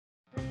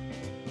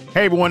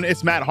Hey everyone,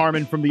 it's Matt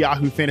Harmon from the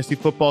Yahoo Fantasy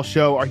Football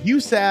Show. Are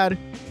you sad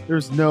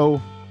there's no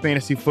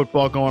fantasy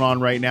football going on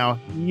right now?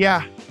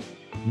 Yeah,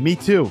 me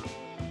too.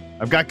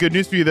 I've got good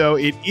news for you though.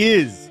 It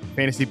is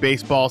fantasy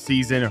baseball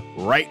season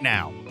right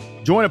now.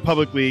 Join a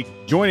public league,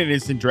 join an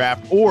instant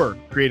draft, or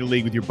create a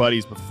league with your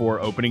buddies before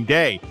opening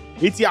day.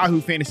 It's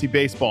Yahoo Fantasy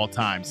Baseball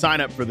time.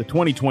 Sign up for the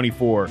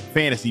 2024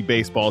 fantasy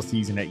baseball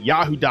season at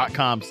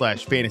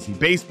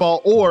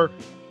yahoo.com/fantasybaseball or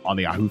on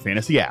the Yahoo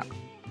Fantasy app.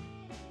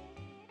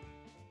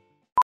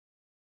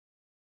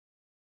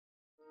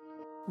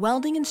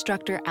 Welding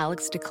instructor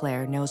Alex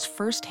DeClaire knows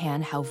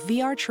firsthand how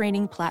VR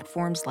training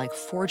platforms like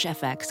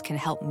ForgeFX can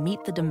help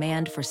meet the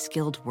demand for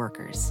skilled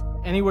workers.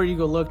 Anywhere you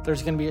go look,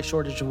 there's going to be a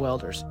shortage of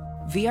welders.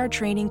 VR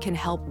training can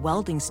help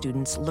welding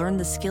students learn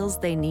the skills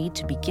they need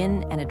to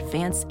begin and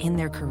advance in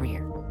their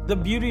career. The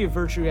beauty of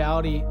virtual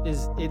reality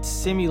is it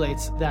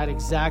simulates that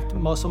exact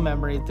muscle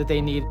memory that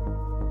they need.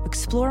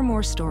 Explore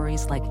more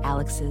stories like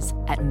Alex's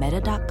at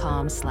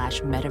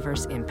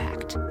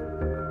meta.com/metaverseimpact.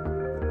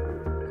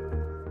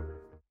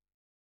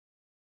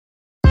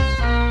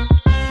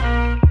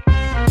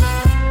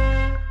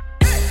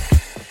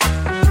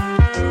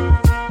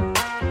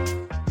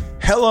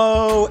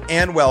 Hello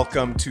and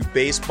welcome to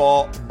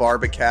Baseball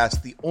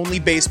Barbacast, the only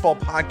baseball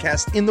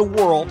podcast in the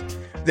world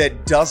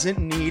that doesn't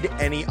need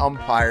any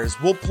umpires.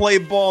 We'll play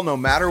ball no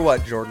matter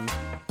what, Jordan.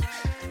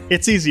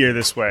 It's easier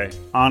this way,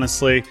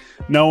 honestly.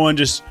 No one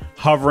just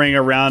hovering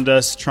around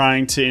us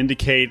trying to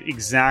indicate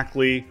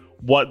exactly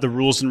what the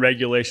rules and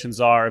regulations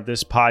are of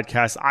this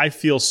podcast. I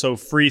feel so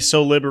free,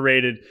 so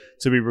liberated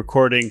to be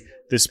recording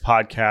this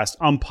podcast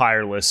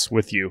umpireless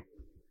with you.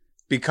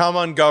 Become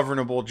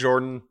ungovernable,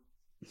 Jordan.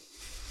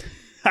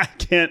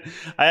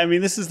 I mean,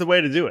 this is the way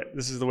to do it.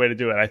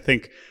 I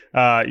think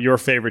your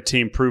favorite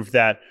team proved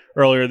that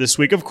earlier this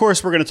week. Of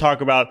course, we're going to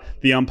talk about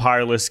the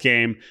umpireless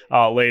game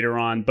later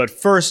on. But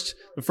first,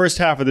 the first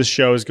half of this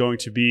show is going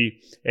to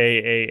be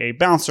a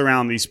bounce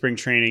around the spring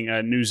training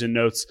news and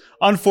notes.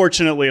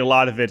 Unfortunately, a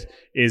lot of it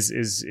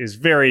is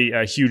very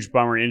huge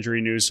bummer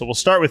injury news. So we'll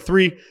start with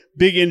three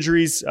big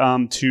injuries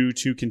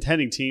to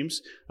contending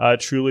teams.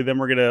 Truly, then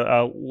we're going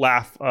to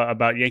laugh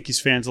about Yankees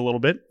fans a little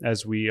bit,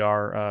 as we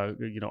are,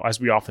 as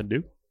we often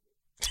do.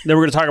 Then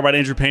we're going to talk about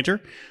Andrew Painter,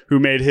 who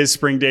made his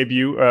spring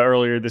debut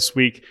earlier this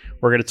week.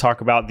 We're going to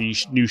talk about the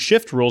new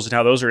shift rules and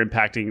how those are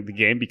impacting the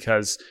game,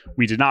 because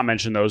we did not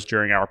mention those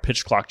during our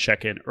pitch clock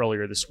check-in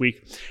earlier this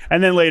week.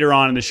 And then later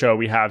on in the show,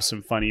 we have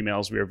some fun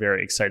emails we are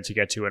very excited to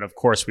get to. And of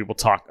course, we will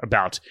talk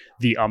about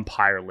the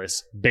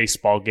umpireless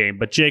baseball game.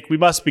 But Jake, we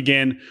must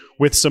begin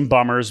with some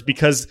bummers,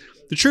 because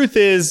the truth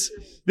is,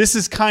 this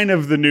is kind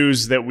of the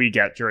news that we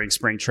get during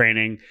spring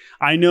training.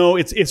 I know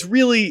it's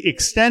really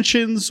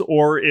extensions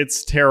or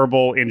it's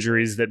terrible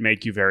injuries that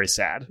make you very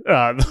sad.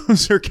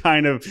 Those are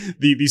kind of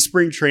the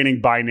spring training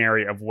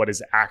binary of what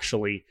is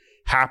actually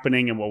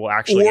happening and what will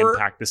actually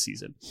impact the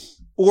season.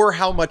 Or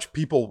how much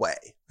people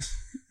weigh.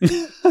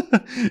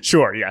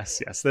 Sure,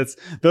 yes.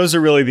 Those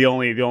are really the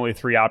only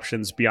three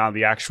options beyond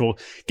the actual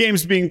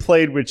games being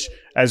played, which,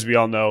 as we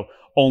all know,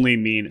 only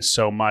mean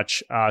so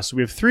much. So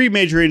we have three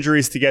major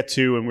injuries to get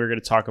to, and we're going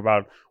to talk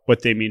about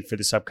what they mean for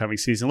this upcoming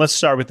season. Let's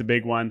start with the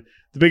big one,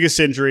 the biggest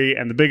injury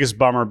and the biggest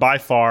bummer by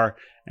far,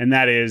 and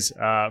that is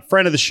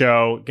friend of the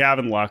show,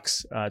 Gavin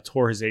Lux,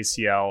 tore his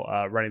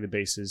ACL running the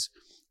bases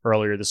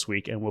earlier this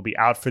week and will be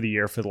out for the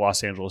year for the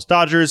Los Angeles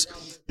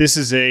Dodgers. This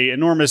is an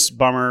enormous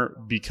bummer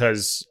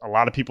because a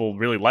lot of people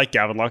really like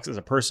Gavin Lux as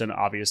a person,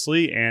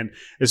 obviously. And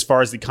as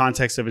far as the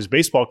context of his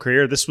baseball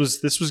career, this was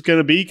going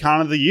to be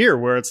kind of the year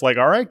where it's like,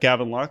 all right,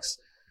 Gavin Lux,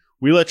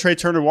 we let Trey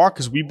Turner walk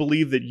because we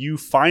believe that you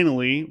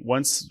finally,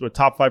 once a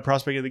top 5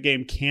 prospect of the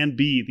game, can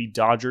be the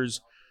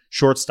Dodgers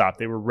shortstop.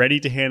 They were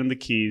ready to hand him the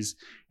keys,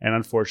 and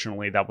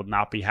unfortunately that will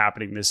not be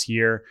happening this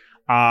year.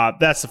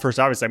 That's the first,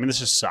 obviously. I mean, this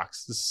just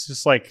sucks. This is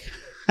just like...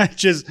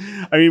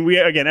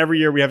 every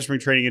year we have spring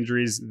training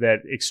injuries that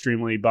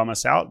extremely bum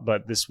us out,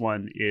 but this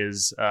one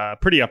is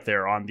pretty up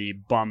there on the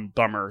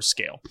bummer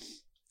scale.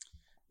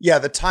 Yeah,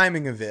 the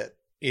timing of it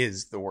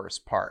is the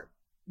worst part.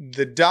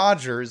 The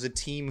Dodgers, a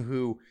team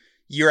who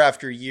year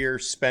after year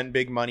spent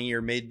big money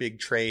or made big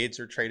trades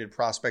or traded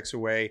prospects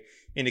away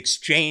in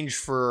exchange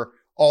for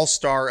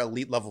all-star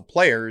elite level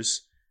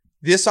players,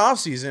 this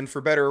offseason,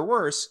 for better or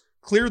worse,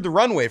 cleared the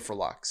runway for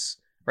Lux.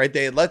 Right?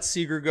 They had let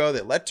Seager go. They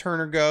let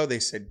Turner go. They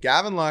said,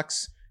 Gavin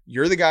Lux,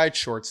 you're the guy at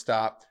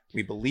shortstop.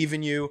 We believe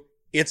in you.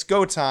 It's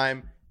go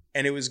time.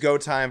 And it was go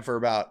time for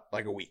about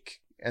like a week.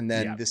 And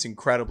then this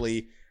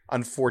incredibly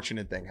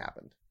unfortunate thing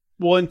happened.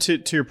 Well, and to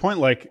your point,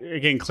 like,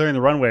 again, clearing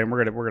the runway, and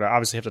we're gonna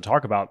obviously have to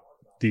talk about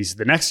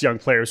the next young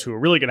players who are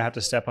really going to have to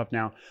step up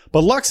now.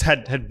 But Lux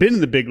had been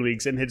in the big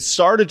leagues and had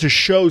started to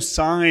show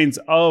signs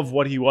of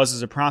what he was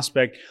as a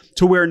prospect,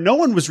 to where no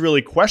one was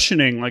really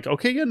questioning, like,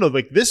 okay,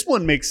 like this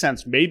one makes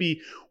sense.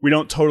 Maybe we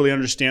don't totally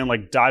understand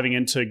like diving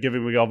into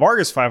giving Miguel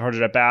Vargas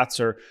 500 at bats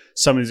or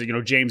some of these,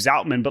 James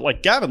Outman, but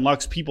like Gavin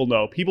Lux, people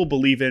know, people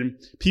believe in,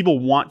 people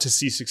want to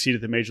see succeed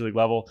at the major league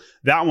level.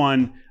 That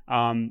one,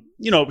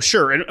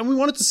 sure. And we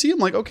wanted to see him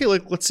like, okay,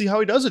 like let's see how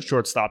he does at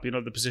shortstop,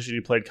 the position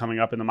he played coming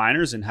up in the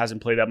minors and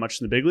hasn't played that much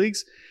in the big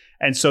leagues.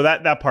 And so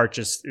that part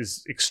just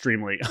is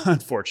extremely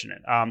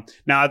unfortunate.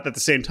 Now, at the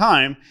same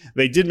time,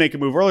 they did make a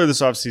move earlier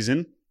this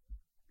offseason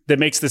that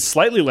makes this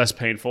slightly less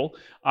painful,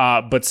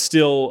 but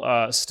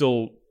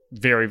still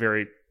very,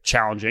 very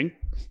challenging,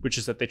 which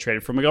is that they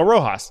traded for Miguel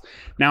Rojas.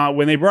 Now,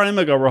 when they brought in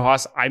Miguel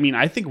Rojas,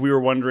 I think we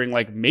were wondering,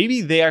 like, maybe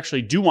they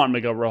actually do want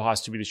Miguel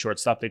Rojas to be the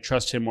shortstop. They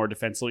trust him more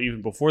defensively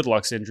even before the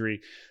Lux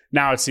injury.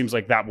 Now it seems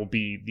like that will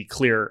be the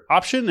clear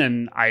option,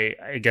 and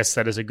I guess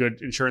that is a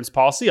good insurance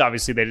policy.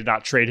 Obviously, they did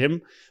not trade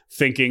him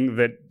thinking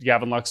that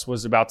Gavin Lux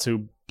was about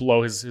to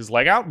blow his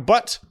leg out,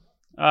 but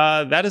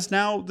that is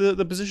now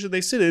the position they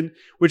sit in,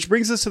 which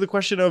brings us to the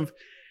question of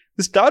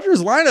this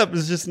Dodgers lineup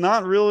is just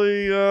not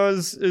really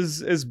as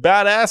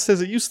badass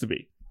as it used to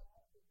be.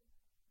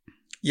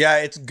 Yeah,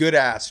 it's good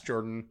ass,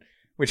 Jordan,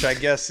 which I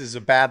guess is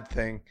a bad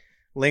thing.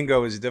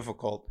 Lingo is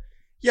difficult.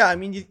 Yeah, I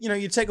mean,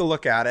 you take a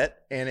look at it,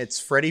 and it's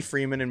Freddie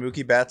Freeman and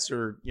Mookie Betts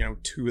are,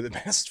 two of the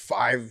best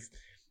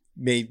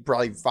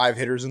probably five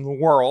hitters in the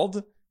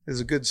world. Is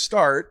a good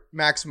start.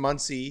 Max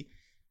Muncy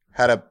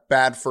had a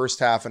bad first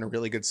half and a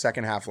really good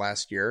second half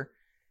last year.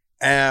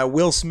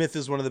 Will Smith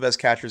is one of the best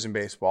catchers in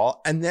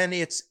baseball. And then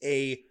it's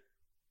a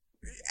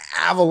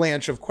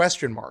avalanche of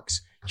question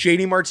marks.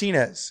 JD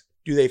Martinez,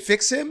 do they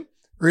fix him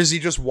or is he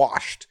just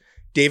washed?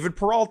 David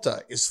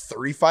Peralta is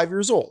 35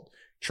 years old.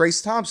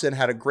 Trace Thompson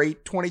had a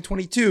great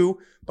 2022,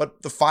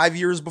 but the 5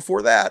 years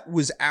before that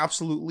was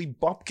absolutely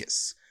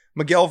bupkis.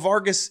 Miguel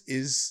Vargas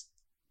is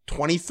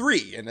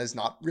 23 and has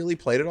not really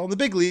played it on the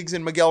big leagues,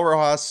 and Miguel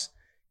Rojas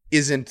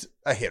isn't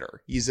a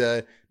hitter. He's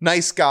a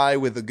nice guy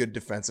with a good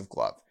defensive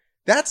glove.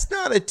 That's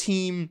not a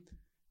team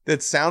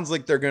that sounds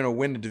like they're going to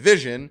win a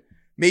division.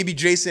 Maybe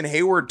Jason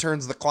Hayward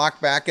turns the clock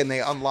back and they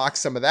unlock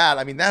some of that.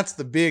 I mean, that's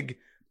the big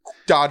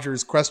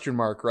Dodgers question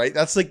mark, right?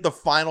 That's like the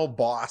final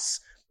boss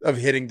of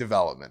hitting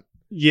development.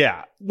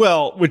 Yeah,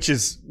 well, which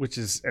is,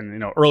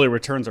 and early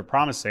returns are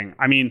promising.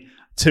 I mean,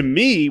 to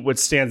me, what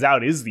stands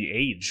out is the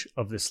age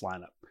of this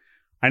lineup.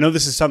 I know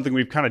this is something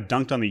we've kind of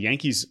dunked on the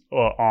Yankees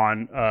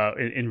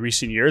in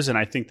recent years, and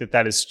I think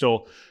that is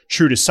still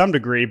true to some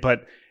degree.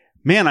 But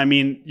man, I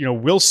mean,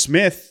 Will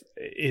Smith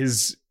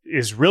is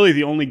really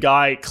the only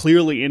guy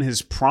clearly in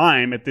his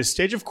prime at this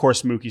stage. Of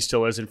course, Mookie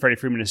still is, and Freddie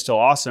Freeman is still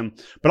awesome.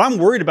 But I'm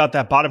worried about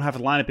that bottom half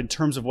of the lineup in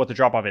terms of what the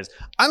drop-off is.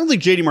 I don't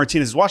think JD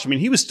Martinez is washed. I mean,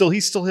 he still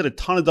hit a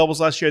ton of doubles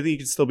last year. I think he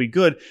can still be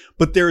good.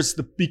 But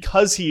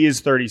because he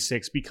is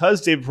 36,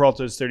 because David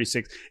Peralta is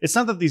 36, it's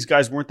not that these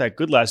guys weren't that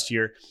good last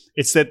year.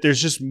 It's that there's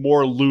just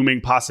more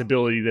looming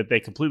possibility that they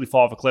completely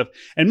fall off a cliff.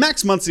 And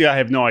Max Muncy, I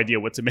have no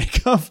idea what to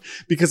make of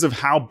because of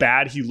how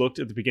bad he looked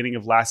at the beginning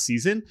of last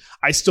season.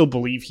 I still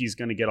believe he's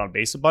going to get on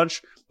base a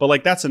bunch, but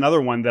like that's another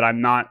one that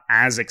I'm not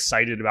as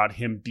excited about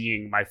him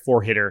being my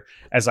four hitter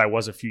as I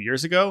was a few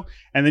years ago.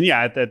 And then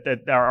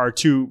our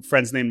two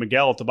friends named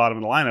Miguel at the bottom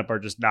of the lineup are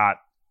just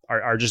not.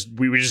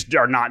 We just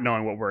are not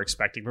knowing what we're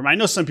expecting from him. I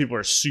know some people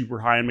are super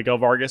high on Miguel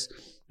Vargas,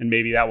 and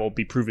maybe that will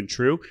be proven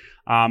true.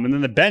 And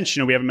then the bench,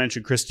 we haven't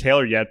mentioned Chris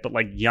Taylor yet, but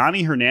like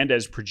Yanni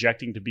Hernandez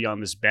projecting to be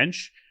on this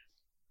bench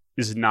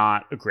is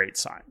not a great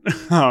sign.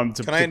 Can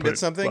I admit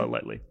something?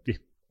 Lightly.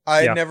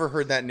 I had never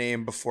heard that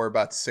name before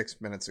about 6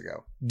 minutes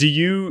ago. Do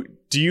you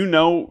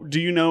know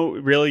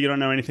really you don't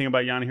know anything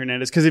about Yanni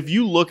Hernandez? Because if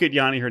you look at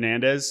Yanni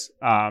Hernandez,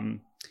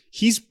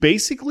 he's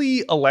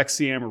basically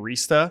Alexi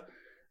Amarista,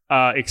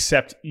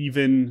 except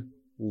even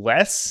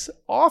less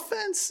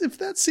offense, if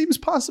that seems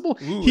possible.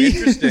 Ooh,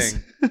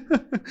 interesting.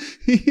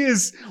 He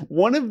is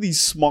one of the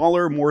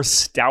smaller, more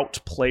stout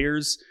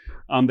players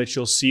that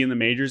you'll see in the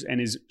majors,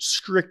 and is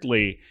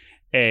strictly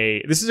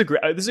this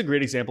is a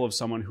great example of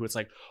someone who it's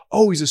like,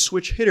 oh, he's a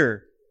switch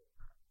hitter,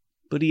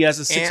 but he has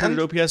a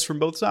 600 OPS from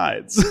both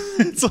sides.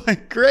 It's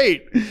like,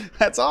 great,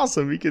 that's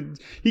awesome. He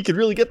could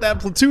really get that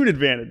platoon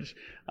advantage.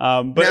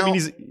 But now, I mean,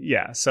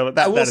 so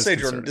that I will say,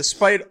 Jordan,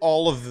 despite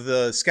all of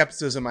the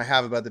skepticism I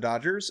have about the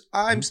Dodgers,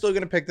 I'm still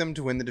going to pick them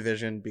to win the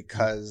division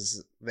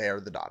because they are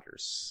the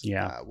Dodgers.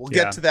 Yeah. We'll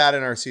get to that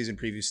in our season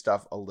preview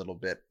stuff a little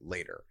bit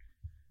later.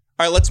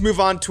 All right, let's move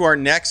on to our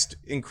next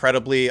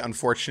incredibly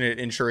unfortunate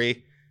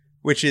injury,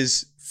 which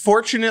is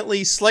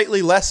fortunately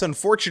slightly less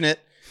unfortunate.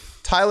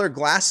 Tyler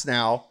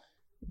Glasnow,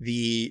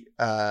 the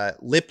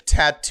lip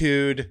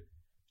tattooed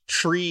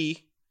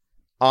tree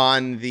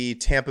on the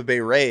Tampa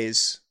Bay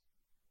Rays,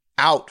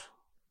 out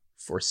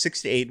for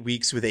 6 to 8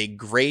 weeks with a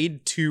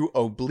grade 2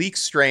 oblique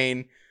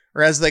strain,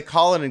 or as they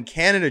call it in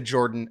Canada,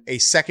 Jordan, a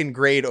second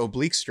grade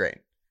oblique strain.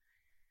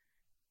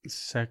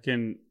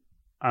 Second,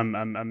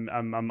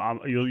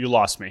 you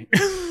lost me.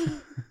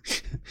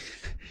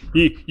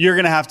 You're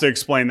gonna have to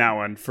explain that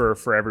one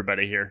for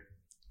everybody here.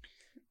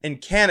 In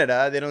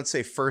Canada, they don't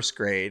say first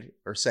grade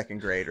or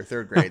second grade or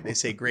third grade. They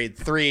say grade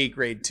 3,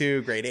 grade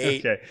 2, grade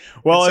 8. Okay.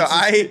 Well,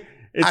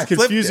 It's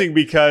confusing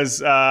because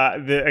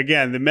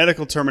the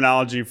medical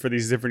terminology for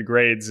these different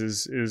grades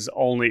is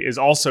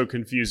also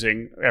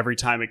confusing every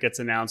time it gets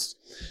announced.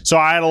 So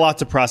I had a lot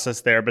to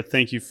process there, but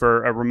thank you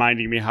for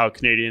reminding me how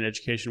Canadian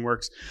education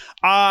works.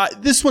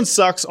 This one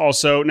sucks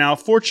also. Now,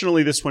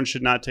 fortunately, this one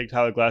should not take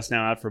Tyler Glasnow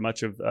out for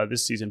much of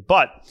this season,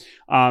 but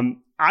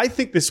I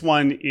think this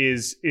one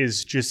is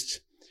just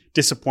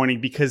disappointing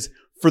because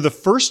for the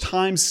first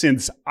time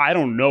since I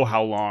don't know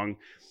how long,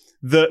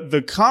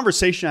 the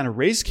conversation at a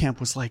Rays camp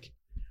was like,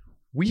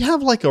 we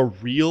have like a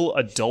real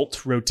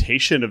adult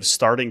rotation of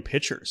starting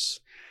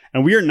pitchers.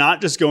 And we are not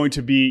just going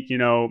to be,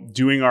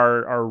 doing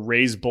our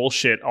Rays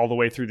bullshit all the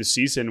way through the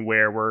season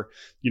where we're,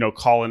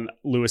 calling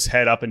Lewis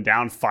Head up and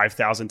down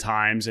 5,000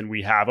 times and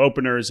we have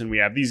openers and we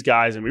have these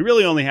guys and we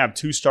really only have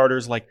 2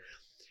 starters. Like,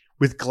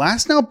 with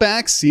Glasnow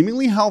back,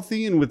 seemingly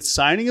healthy, and with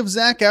signing of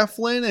Zach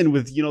Eflin, and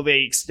with, they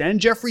extend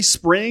Jeffrey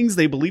Springs,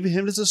 they believe in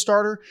him as a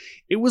starter,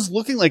 it was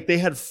looking like they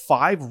had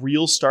 5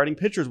 real starting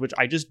pitchers, which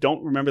I just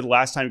don't remember the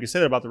last time you could say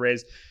that about the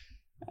Rays.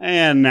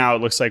 And now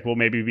it looks like we'll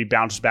maybe be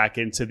bounced back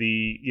into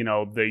the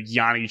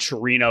Yanni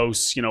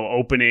Chirinos,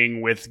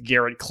 opening with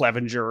Garrett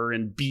Clevenger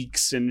and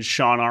Beeks and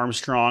Sean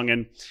Armstrong.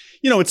 And,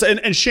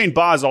 and Shane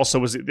Baz also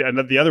was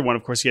the other one.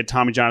 Of course, he had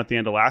Tommy John at the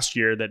end of last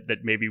year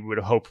that maybe we would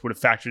have hoped would have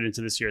factored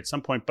into this year at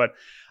some point. But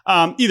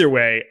either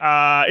way,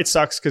 it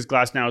sucks because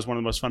Glasnow is one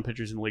of the most fun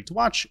pitchers in the league to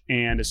watch.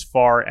 And as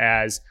far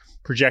as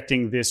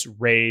projecting this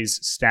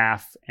Rays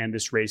staff and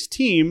this Rays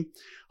team,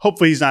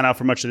 hopefully he's not out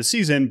for much of the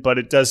season, but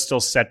it does still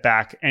set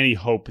back any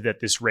hope that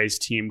this Rays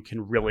team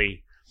can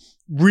really,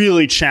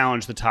 really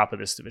challenge the top of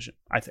this division,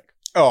 I think.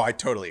 Oh, I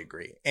totally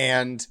agree.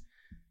 And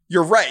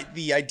you're right.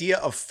 The idea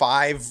of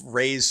 5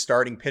 Rays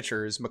starting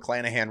pitchers,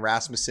 McClanahan,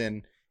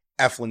 Rasmussen,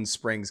 Eflin,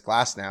 Springs,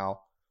 Glasnow,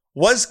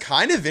 was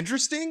kind of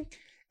interesting.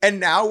 And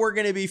now we're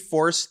going to be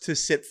forced to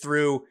sit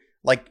through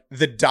like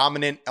the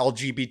dominant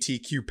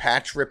LGBTQ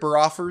patch ripper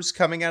offers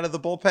coming out of the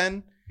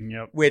bullpen,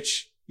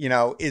 which,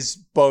 is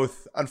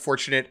both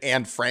unfortunate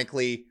and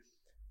frankly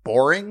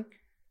boring.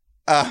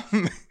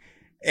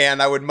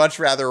 And I would much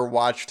rather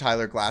watch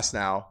Tyler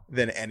Glasnow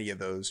than any of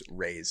those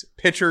Rays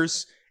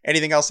pitchers.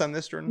 Anything else on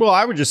this, Jordan? Well,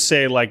 I would just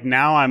say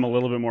now I'm a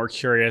little bit more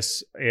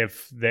curious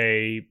if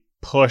they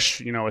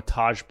push, a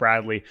Taj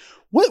Bradley.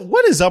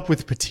 What is up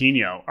with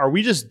Patino? Are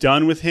we just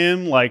done with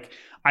him? Like,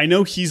 I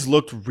know he's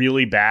looked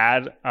really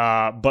bad,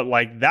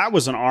 but that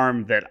was an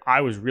arm that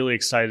I was really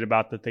excited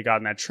about that they got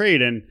in that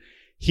trade. And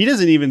he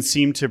doesn't even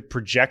seem to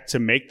project to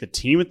make the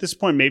team at this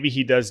point. Maybe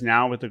he does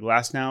now with the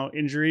Glasnow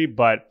injury,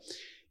 but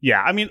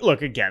yeah, I mean,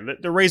 look, again,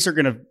 the Rays are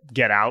going to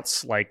get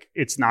outs. Like,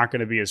 it's not going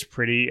to be as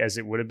pretty as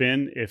it would have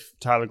been if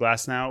Tyler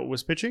Glasnow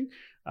was pitching.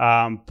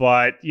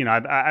 But, I'm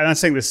not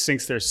saying this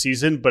sinks their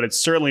season, but it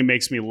certainly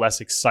makes me less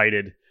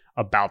excited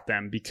about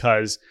them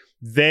because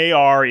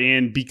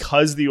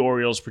because the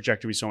Orioles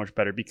project to be so much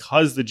better,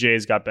 because the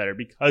Jays got better,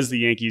 because the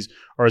Yankees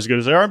are as good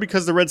as they are,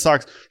 because the Red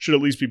Sox should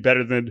at least be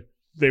better than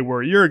they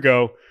were a year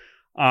ago.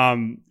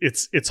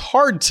 It's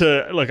hard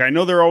to look. I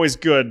know they're always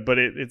good, but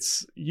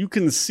you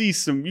can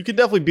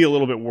definitely be a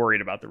little bit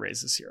worried about the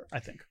Rays this year, I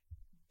think.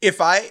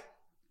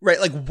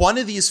 One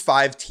of these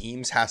 5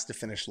 teams has to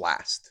finish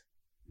last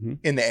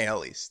in the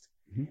AL East.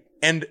 Mm-hmm.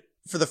 And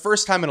for the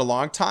first time in a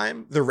long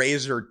time, the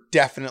Rays are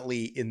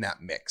definitely in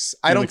that mix.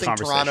 I don't think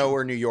Toronto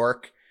or New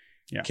York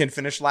can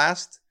finish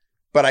last,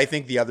 but I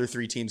think the other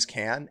 3 teams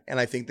can.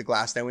 And I think the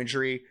Glasnow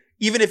injury,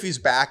 even if he's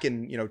back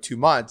in, 2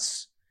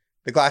 months,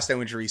 the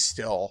Glasnow injury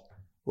still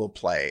will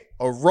play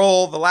a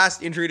role. The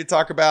last injury to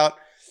talk about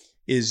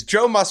is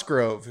Joe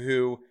Musgrove,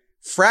 who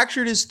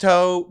fractured his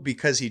toe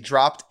because he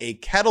dropped a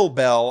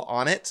kettlebell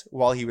on it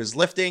while he was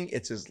lifting.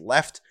 It's his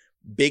left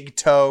big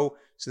toe.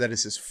 So that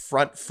is his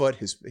front foot,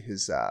 his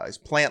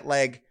plant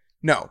leg.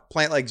 No,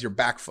 plant leg's your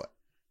back foot.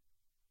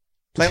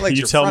 Plant leg's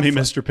you your tell front me,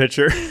 foot. Mr.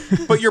 Pitcher.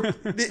 But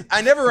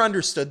I never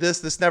understood this.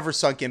 This never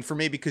sunk in for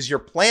me because you're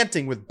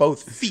planting with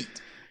both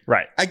feet.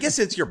 Right. I guess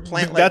it's your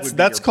plant leg.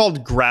 That's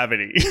called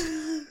gravity.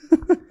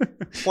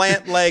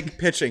 Plant leg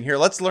pitching. Here,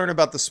 let's learn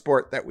about the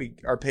sport that we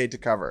are paid to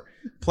cover.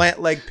 Plant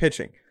leg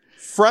pitching.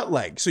 Front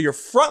leg. So your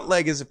front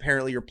leg is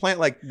apparently your plant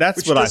leg.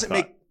 That's what I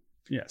thought.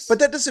 Yes. But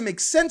that doesn't make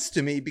sense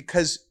to me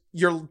because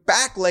your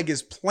back leg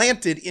is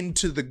planted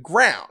into the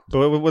ground.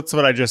 But what's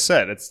what I just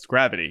said? It's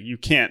gravity. You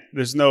can't,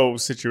 there's no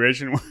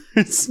situation where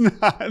it's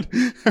not.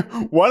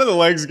 One of the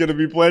legs is going to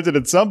be planted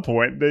at some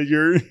point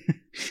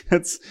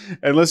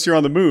unless you're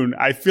on the moon.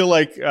 I feel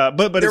like,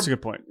 but it's a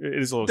good point. It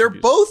is a little They're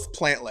confusing. both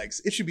plant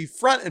legs. It should be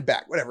front and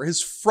back, whatever. His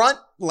front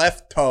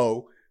left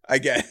toe, I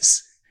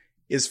guess,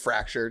 is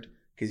fractured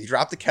because he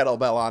dropped the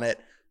kettlebell on it.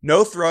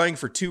 No throwing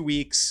for 2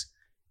 weeks.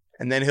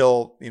 And then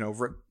he'll,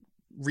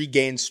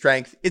 regain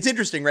strength. It's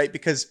interesting, right?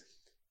 Because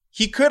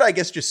he could, I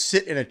guess, just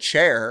sit in a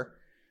chair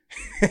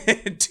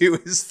and do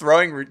his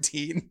throwing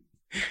routine,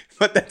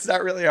 but that's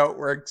not really how it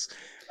works.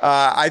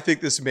 I think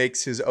this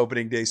makes his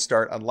opening day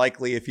start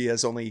unlikely. If he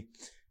has only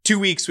 2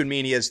 weeks, would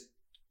mean he has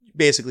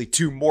basically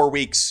 2 more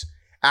weeks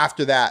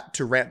after that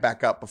to ramp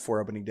back up before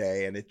opening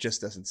day, and it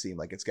just doesn't seem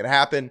like it's going to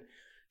happen.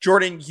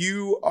 Jordan,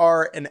 you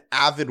are an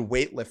avid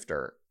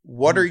weightlifter.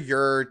 What are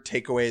your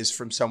takeaways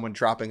from someone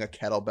dropping a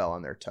kettlebell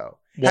on their toe?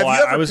 Well, Have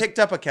you ever picked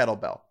up a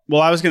kettlebell?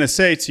 Well, I was going to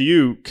say to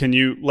you,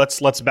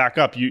 let's back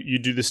up. You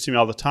do this to me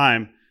all the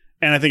time,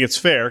 and I think it's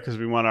fair because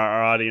we want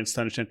our audience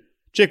to understand.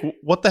 Jake,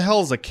 what the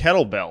hell is a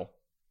kettlebell?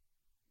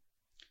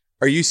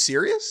 Are you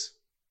serious?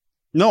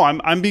 No,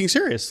 I'm being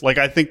serious. Like,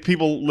 I think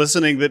people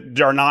listening that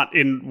are not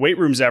in weight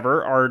rooms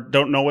ever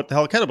don't know what the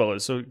hell a kettlebell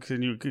is. So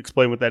can you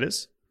explain what that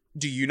is?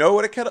 Do you know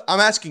what a kettle?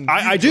 I'm asking you.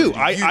 I do.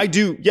 I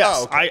do. Yes,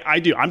 Oh, okay. I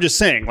do. I'm just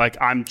saying, like,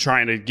 I'm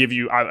trying to give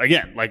you,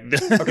 again, like,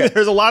 Okay.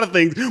 there's a lot of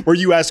things where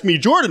you ask me,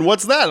 Jordan,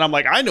 what's that? And I'm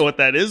like, I know what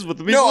that is, but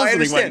the people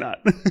listening might not.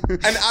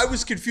 And I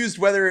was confused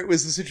whether it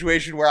was the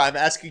situation where I'm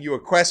asking you a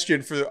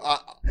question for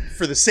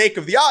the sake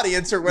of the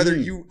audience or whether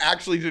you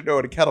actually didn't know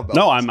what a kettlebell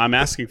No, is. I'm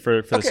asking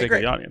for the sake great.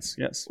 of the audience.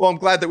 Yes. Well, I'm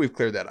glad that we've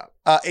cleared that up.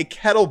 A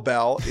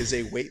kettlebell is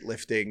a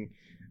weightlifting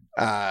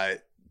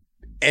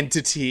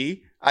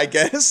entity, I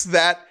guess,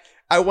 that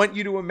I want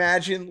you to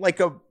imagine like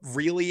a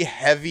really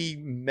heavy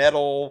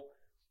metal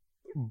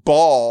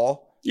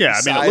ball. Yeah,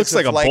 I mean, it looks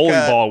like a bowling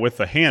ball with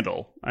a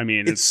handle. I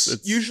mean,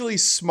 it's usually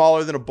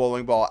smaller than a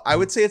bowling ball. I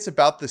would say it's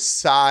about the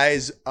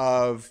size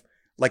of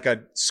like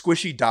a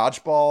squishy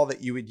dodgeball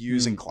that you would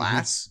use in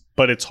class.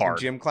 But it's hard.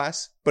 Gym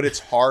class. But it's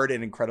hard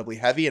and incredibly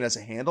heavy and has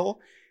a handle.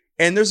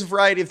 And there's a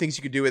variety of things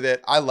you could do with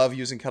it. I love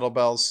using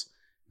kettlebells.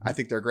 I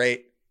think they're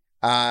great.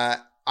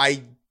 Have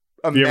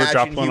you ever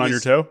dropped one on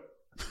your toe?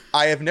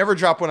 I have never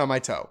dropped one on my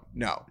toe.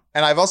 No.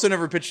 And I've also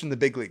never pitched in the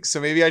big leagues. So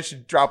maybe I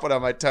should drop one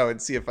on my toe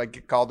and see if I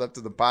get called up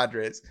to the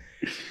Padres.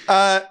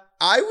 I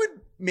would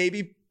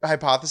maybe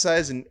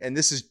hypothesize, and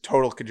this is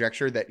total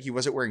conjecture, that he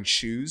wasn't wearing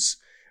shoes.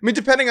 I mean,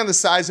 depending on the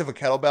size of a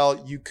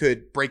kettlebell, you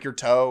could break your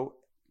toe,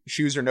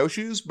 shoes or no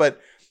shoes.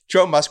 But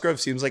Joe Musgrove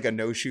seems like a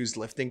no shoes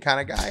lifting kind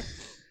of guy.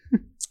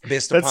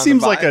 That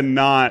seems like a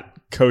not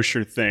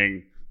kosher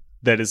thing.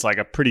 That is like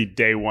a pretty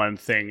day one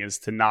thing, is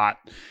to not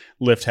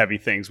lift heavy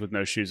things with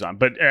no shoes on.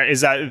 But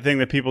is that the thing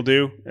that people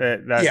do?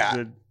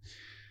 Okay.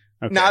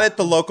 Not at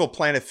the local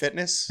Planet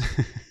Fitness,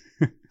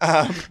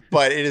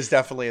 but it is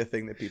definitely a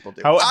thing that people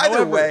do.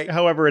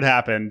 However it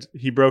happened,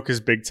 he broke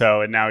his big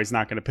toe, and now he's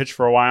not going to pitch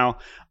for a while.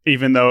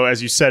 Even though,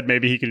 as you said,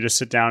 maybe he can just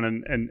sit down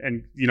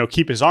and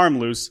keep his arm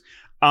loose.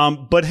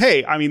 But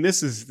hey, I mean,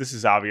 this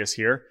is obvious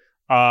here.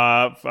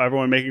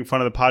 Everyone making fun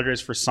of the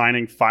Padres for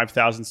signing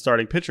 5,000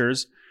 starting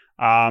pitchers.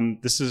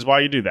 This is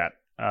why you do that.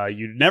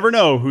 You never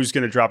know who's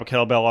going to drop a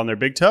kettlebell on their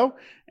big toe.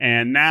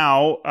 And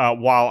now,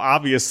 while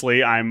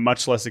obviously I'm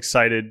much less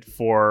excited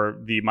for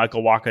the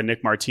Michael Wacha,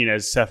 Nick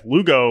Martinez, Seth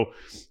Lugo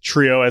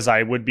trio as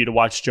I would be to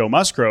watch Joe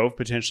Musgrove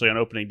potentially on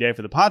opening day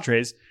for the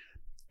Padres,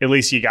 at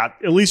least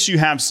you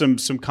have some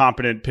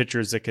competent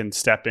pitchers that can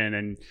step in,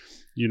 and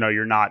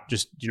you're not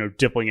just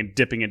dipping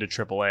into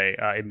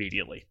AAA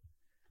immediately.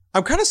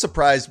 I'm kind of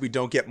surprised we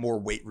don't get more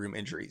weight room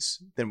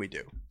injuries than we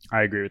do.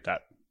 I agree with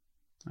that.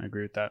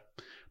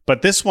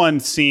 But this one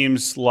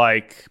seems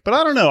like, but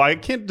I don't know. I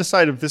can't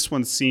decide if this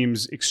one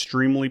seems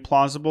extremely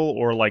plausible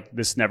or like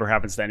this never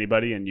happens to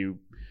anybody and you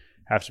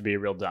have to be a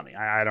real dummy.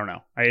 I don't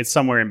know. It's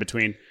somewhere in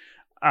between.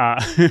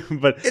 But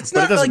it's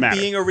not it doesn't like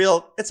matter.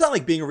 It's not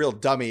like being a real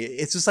dummy.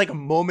 It's just like a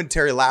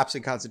momentary lapse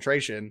in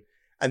concentration,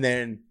 and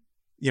then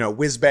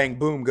whiz bang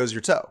boom goes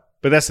your toe.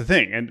 But that's the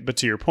thing. But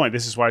to your point,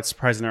 this is why it's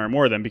surprising there are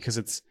more of them,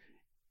 because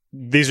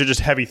these are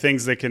just heavy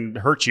things that can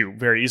hurt you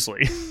very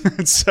easily.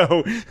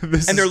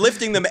 They're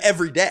lifting them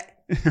every day.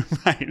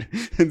 Right.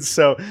 And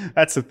so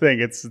that's the thing.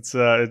 It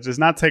does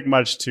not take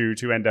much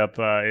to end up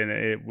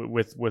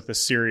with a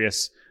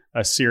serious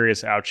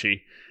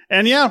ouchie.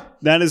 And yeah,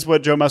 that is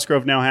what Joe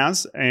Musgrove now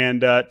has.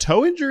 And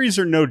toe injuries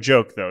are no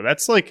joke, though.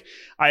 That's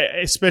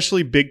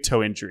especially big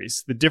toe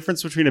injuries. The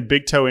difference between a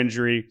big toe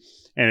injury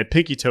and a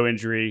pinky toe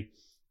injury,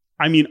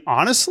 I mean,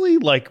 honestly,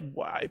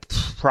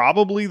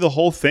 probably the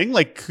whole thing.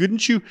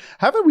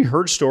 Haven't we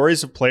heard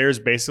stories of players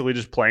basically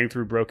just playing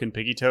through broken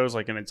pinky toes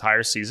like an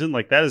entire season?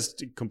 Like, that is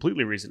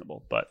completely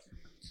reasonable. But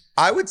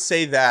I would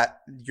say that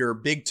your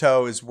big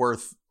toe is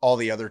worth all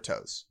the other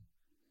toes.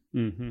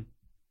 Mm-hmm.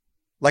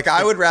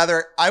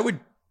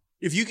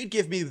 If you could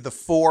give me the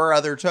 4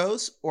 other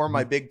toes or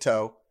my big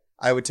toe,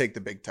 I would take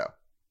the big toe.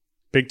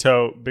 Big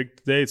toe,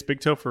 it's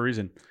big toe for a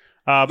reason.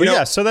 So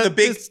that the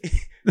big.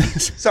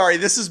 Sorry,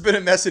 this has been a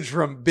message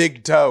from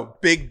Big Toe.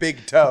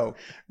 Big Toe.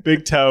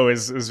 Big Toe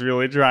is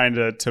really trying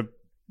to.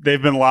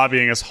 They've been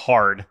lobbying us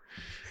hard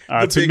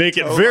to make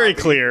it very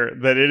clear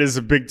that it is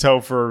a big toe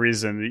for a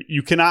reason.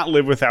 You cannot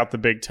live without the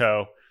big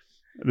toe.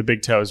 The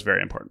big toe is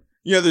very important.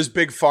 There's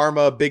Big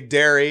Pharma, Big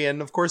Dairy, and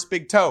of course,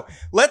 Big Toe.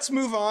 Let's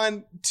move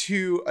on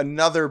to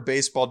another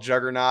baseball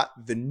juggernaut,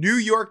 the New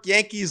York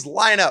Yankees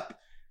lineup.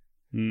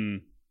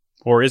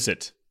 Or is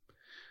it?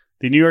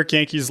 The New York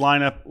Yankees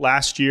lineup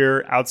last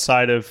year,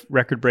 outside of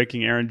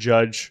record-breaking Aaron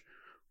Judge,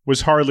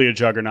 was hardly a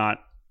juggernaut.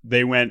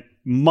 They went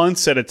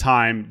months at a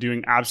time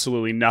doing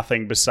absolutely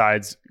nothing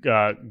besides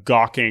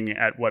gawking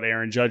at what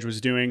Aaron Judge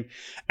was doing.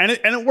 And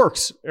it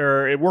works.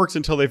 Or it worked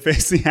until they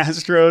faced the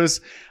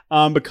Astros.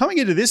 But coming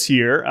into this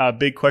year,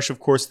 big question, of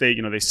course, they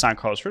signed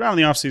Carlos Rodon in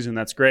the offseason.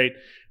 That's great.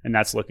 And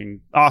that's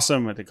looking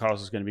awesome. I think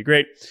Carlos is going to be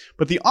great.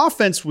 But the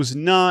offense was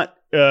not,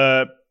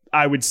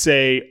 I would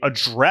say,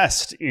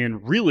 addressed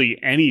in really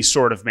any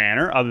sort of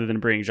manner other than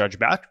bringing Judge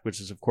back, which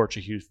is, of course, a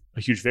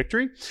huge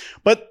victory.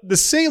 But the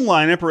same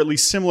lineup, or at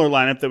least similar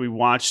lineup that we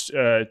watched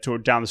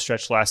down the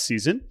stretch last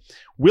season,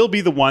 will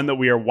be the one that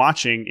we are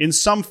watching in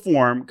some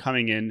form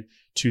coming in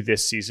to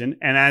this season.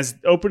 And as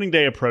opening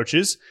day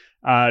approaches,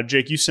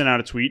 Jake, you sent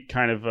out a tweet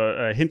kind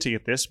of hinting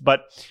at this,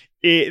 but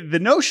the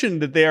notion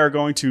that they are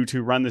going to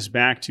run this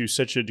back to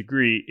such a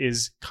degree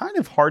is kind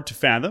of hard to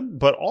fathom,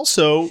 but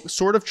also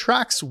sort of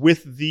tracks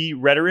with the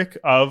rhetoric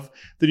of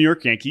the New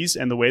York Yankees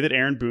and the way that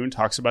Aaron Boone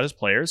talks about his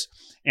players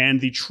and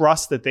the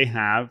trust that they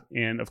have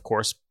in, of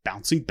course,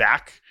 bouncing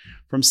back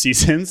from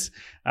seasons.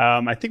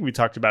 I think we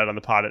talked about it on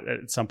the pod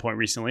at some point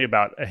recently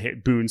about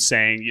Boone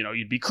saying,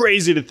 you'd be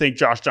crazy to think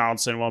Josh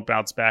Donaldson won't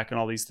bounce back and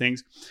all these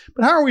things.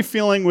 But how are we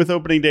feeling with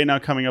opening day now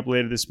coming up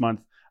later this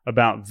month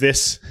about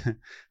this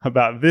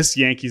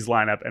Yankees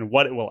lineup and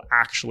what it will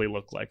actually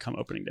look like come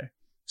opening day?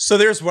 So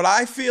there's what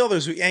I feel,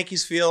 there's what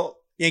Yankees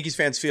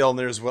fans feel, and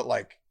there's what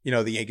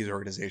the Yankees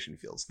organization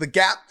feels. The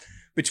gap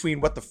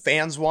between what the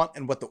fans want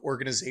and what the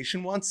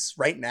organization wants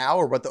right now,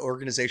 or what the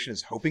organization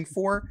is hoping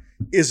for,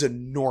 is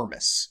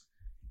enormous.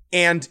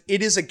 And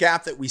it is a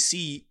gap that we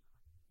see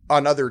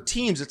on other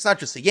teams. It's not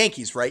just the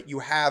Yankees, right? You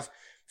have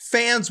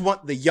fans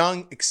want the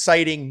young,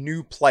 exciting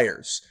new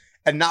players,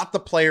 and not the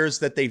players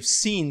that they've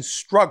seen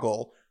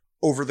struggle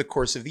over the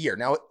course of the year.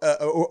 Now,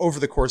 over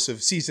the course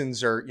of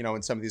seasons, or,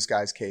 in some of these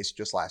guys' case,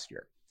 just last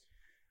year.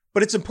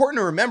 But it's important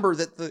to remember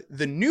that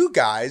the new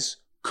guys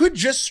could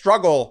just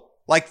struggle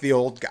like the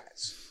old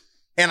guys.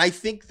 And I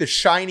think the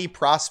shiny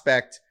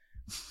prospect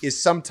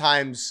is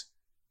sometimes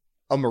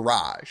a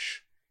mirage.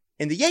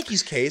 In the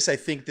Yankees' case, I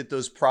think that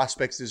those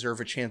prospects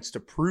deserve a chance to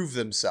prove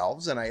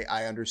themselves. And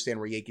I understand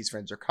where Yankees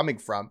fans are coming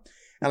from.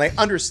 And I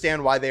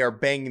understand why they are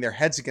banging their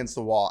heads against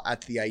the wall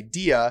at the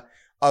idea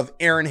of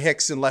Aaron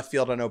Hicks in left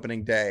field on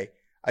opening day,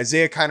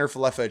 Isaiah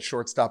Kiner-Falefa at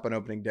shortstop on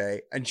opening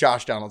day, and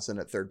Josh Donaldson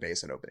at third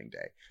base on opening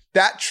day.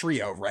 That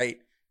trio, right?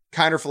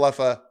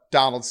 Kiner-Falefa,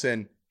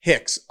 Donaldson,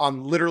 Hicks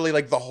on literally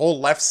the whole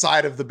left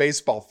side of the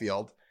baseball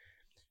field.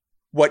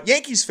 What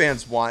Yankees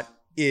fans want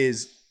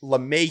is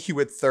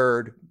LeMahieu at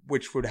third,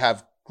 which would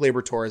have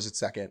Gleyber Torres at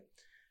second.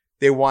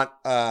 They want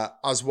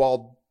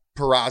Oswald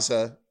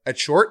Peraza at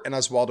short and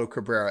Oswaldo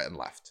Cabrera in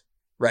left,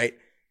 right?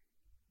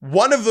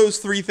 One of those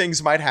three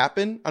things might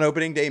happen on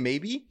opening day,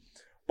 maybe.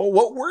 But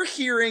what we're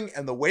hearing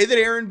and the way that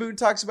Aaron Boone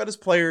talks about his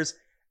players,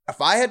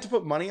 if I had to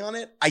put money on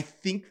it, I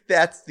think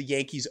that's the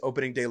Yankees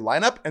opening day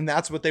lineup. And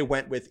that's what they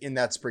went with in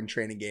that spring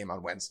training game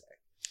on Wednesday.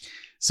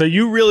 So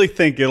you really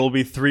think it'll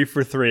be 3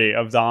 for 3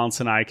 of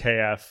Donaldson,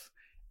 IKF,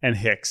 and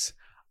Hicks?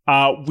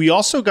 We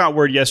also got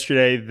word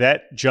yesterday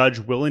that Judge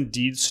will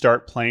indeed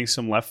start playing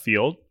some left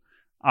field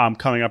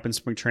coming up in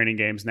spring training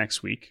games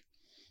next week.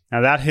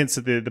 Now that hints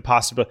at the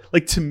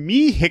possibility. To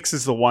me, Hicks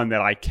is the one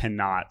that I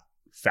cannot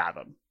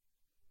fathom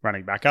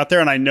running back out there.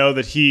 And I know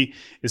that he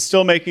is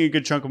still making a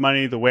good chunk of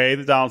money the way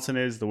that Donaldson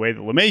is, the way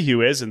that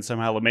LeMahieu is, and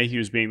somehow LeMahieu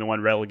is being the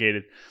one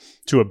relegated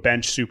to a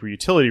bench super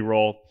utility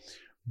role.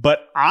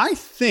 But I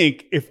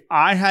think if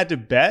I had to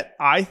bet,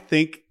 I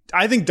think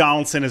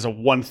Donaldson is a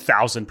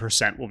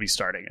 1,000% will be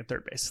starting at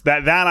third base.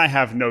 That I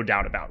have no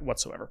doubt about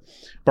whatsoever,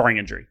 barring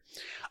injury.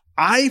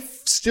 I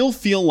still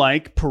feel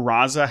like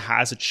Peraza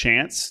has a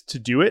chance to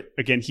do it.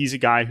 Again, he's a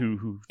guy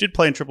who did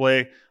play in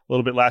AAA a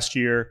little bit last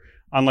year,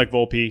 unlike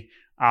Volpe,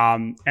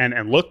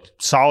 and looked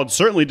solid,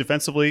 certainly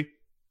defensively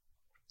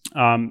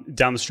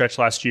down the stretch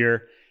last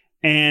year.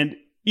 And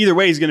either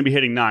way, he's going to be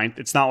hitting ninth.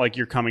 It's not like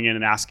you're coming in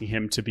and asking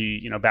him to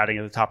be, batting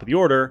at the top of the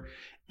order.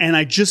 And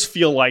I just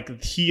feel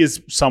like he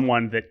is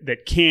someone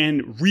that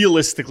can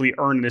realistically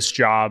earn this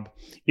job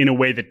in a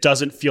way that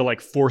doesn't feel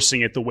like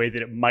forcing it the way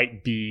that it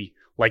might be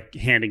like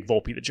handing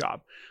Volpe the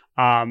job.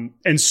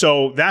 And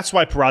so that's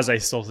why Peraza, I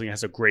still think,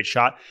 has a great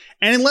shot.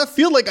 And in left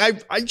field,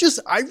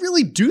 I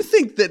really do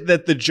think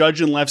that the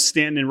Judge in left,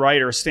 Stanton in right,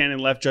 or Stanton in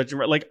left, Judge in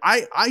right.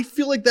 I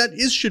feel like that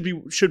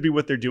should be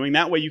what they're doing.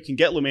 That way you can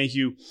get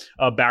LeMahieu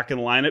back in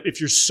the lineup.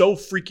 If you're so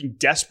freaking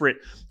desperate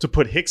to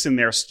put Hicks in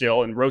there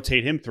still and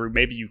rotate him through,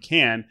 maybe you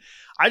can.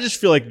 I just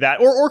feel like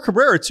that, or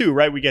Cabrera too,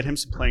 right? We get him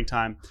some playing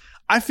time.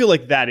 I feel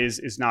like that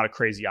is not a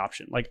crazy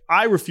option.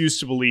 I refuse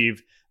to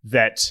believe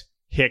that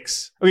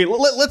Hicks. Okay,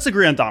 let's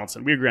agree on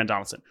Donaldson. We agree on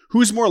Donaldson.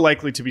 Who's more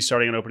likely to be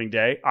starting on opening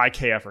day,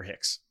 IKF or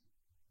Hicks?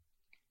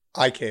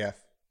 IKF.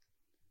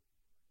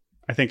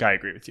 I think I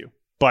agree with you,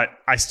 but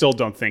I still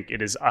don't think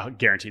it is a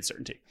guaranteed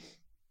certainty.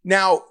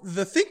 Now,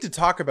 the thing to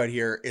talk about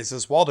here is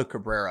Oswaldo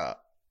Cabrera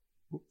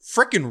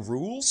frickin'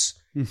 rules.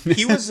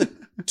 He was a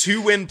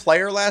 2-win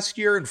player last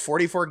year in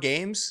 44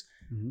 games,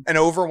 and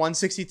over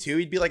 162.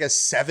 He'd be like a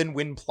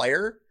 7-win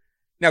player.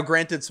 Now,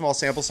 granted, small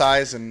sample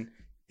size, and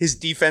his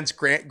defense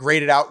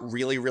graded out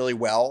really, really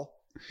well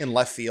in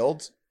left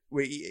field,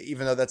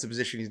 even though that's a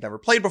position he's never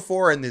played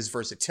before, and his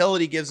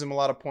versatility gives him a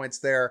lot of points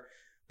there.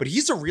 But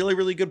he's a really,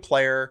 really good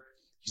player.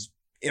 He's,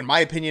 in my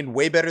opinion,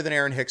 way better than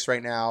Aaron Hicks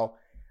right now.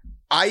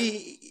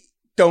 I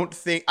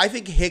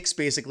think Hicks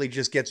basically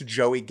just gets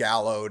Joey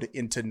Gallo'd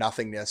into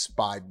nothingness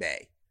by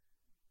May.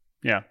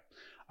 Yeah.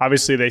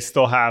 Obviously, they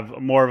still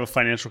have more of a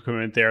financial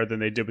commitment there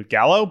than they did with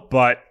Gallo,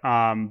 but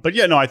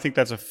yeah, no, I think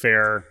that's a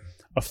fair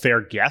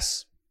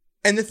guess.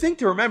 And the thing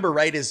to remember,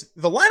 right, is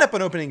the lineup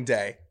on opening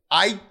day.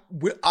 I'm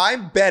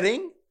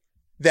betting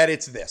that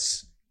it's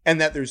this, and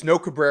that there's no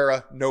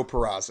Cabrera, no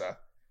Peraza.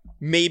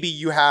 Maybe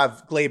you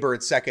have Glaber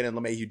at second and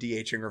LeMahieu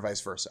DHing or vice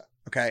versa.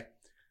 Okay,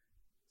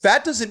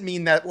 that doesn't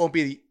mean that won't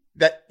be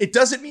that. It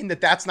doesn't mean that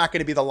that's not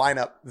going to be the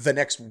lineup the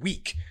next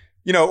week.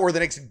 Or the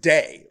next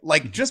day.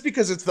 Like, just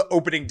because it's the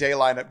opening day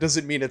lineup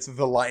doesn't mean it's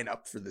the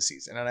lineup for the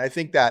season. And I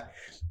think that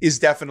is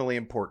definitely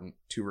important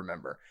to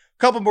remember. A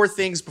couple more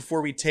things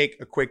before we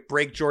take a quick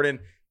break,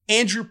 Jordan.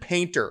 Andrew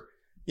Painter.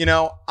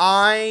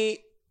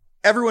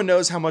 Everyone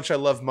knows how much I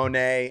love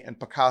Monet and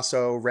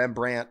Picasso,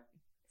 Rembrandt,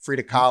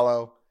 Frida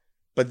Kahlo,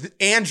 but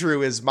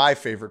Andrew is my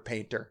favorite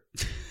painter.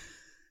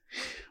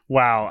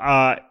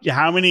 Wow.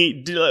 How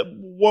many?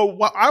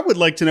 I would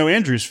like to know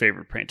Andrew's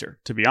favorite painter,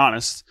 to be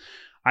honest.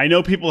 I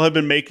know people have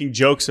been making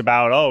jokes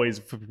about,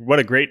 what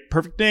a great,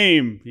 perfect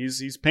name.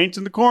 He's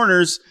painting the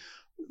corners.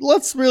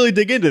 Let's really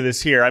dig into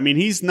this here. I mean,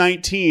 he's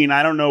 19.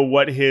 I don't know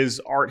what his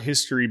art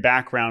history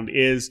background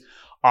is.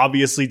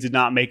 Obviously did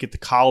not make it to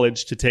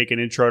college to take an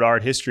intro to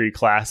art history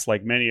class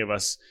like many of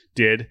us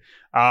did.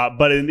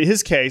 But in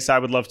his case, I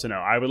would love to know.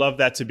 I would love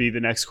that to be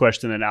the next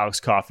question that Alex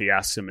Coffey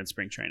asks him in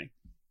spring training.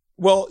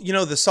 Well,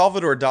 the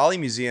Salvador Dali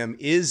Museum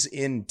is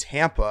in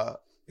Tampa,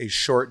 a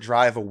short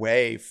drive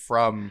away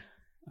from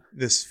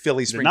this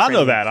Philly spring training. Did not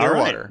know that.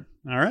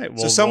 All right.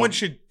 Well, so someone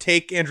should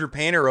take Andrew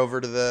Painter over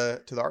to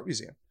the art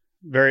museum.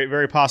 Very,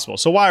 very possible.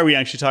 So why are we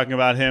actually talking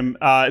about him?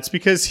 It's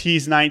because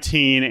he's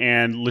 19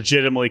 and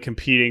legitimately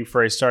competing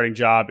for a starting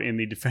job in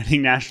the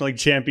defending National League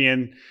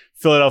champion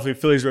Philadelphia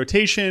Phillies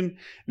rotation.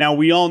 Now,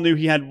 we all knew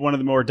he had one of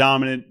the more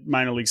dominant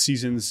minor league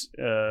seasons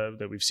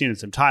that we've seen in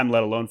some time,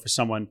 let alone for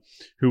someone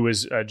who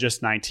was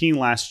just 19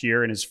 last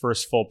year in his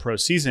first full pro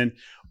season.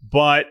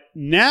 But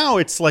now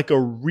it's like a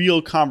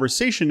real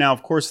conversation. Now,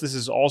 of course, this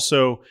is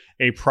also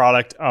a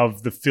product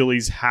of the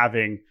Phillies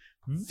having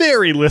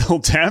very little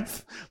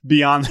depth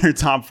beyond their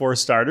top four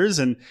starters.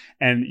 And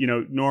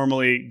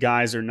normally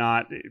guys are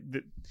not...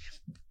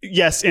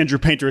 Yes, Andrew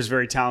Painter is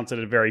very talented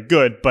and very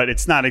good, but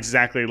it's not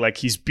exactly like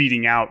he's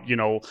beating out,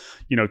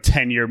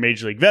 10-year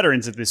Major League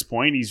veterans at this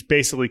point. He's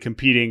basically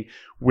competing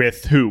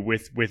with who?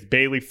 With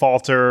Bailey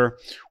Falter,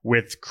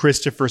 with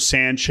Christopher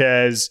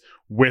Sanchez,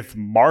 with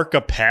Mark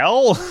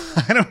Appel.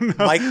 I don't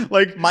know.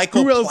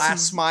 Michael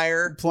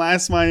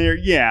Plasmeyer.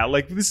 Yeah.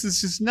 This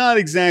is just not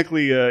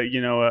exactly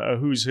a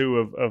who's who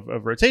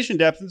of rotation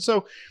depth. And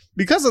so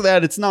because of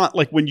that, it's not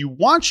like when you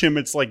watch him,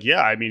 it's like,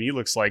 yeah, I mean, he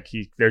looks like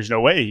there's no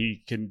way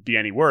he can be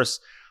any worse.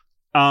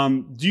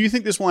 Do you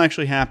think this will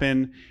actually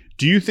happen?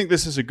 Do you think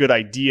this is a good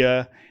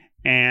idea?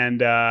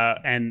 And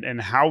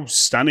how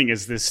stunning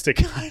is this to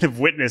kind of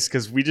witness?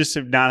 Because we just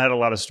have not had a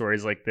lot of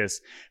stories like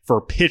this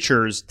for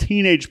pitchers,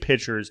 teenage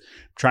pitchers,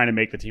 trying to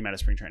make the team out of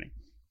spring training.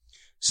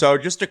 So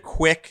just a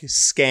quick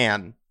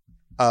scan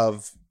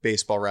of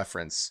Baseball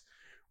Reference.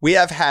 We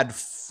have had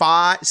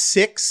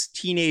 6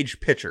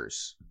 teenage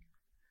pitchers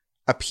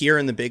appear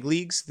in the big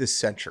leagues this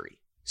century.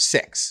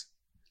 6.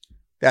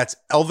 That's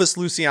Elvis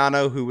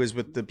Luciano, who was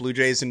with the Blue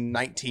Jays in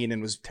 19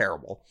 and was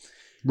terrible.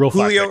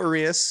 Julio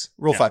Urias,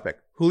 Rule 5 pick.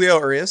 Julio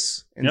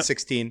Urias in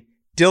 16.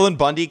 Dylan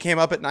Bundy came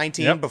up at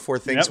 19 before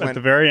things went at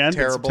the very end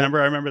terrible. In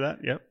September, I remember that.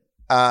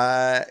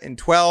 Yep. In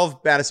 12,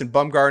 Madison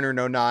Bumgarner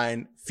in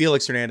 09,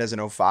 Felix Hernandez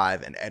in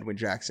 05, and Edwin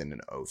Jackson in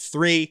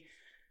 03.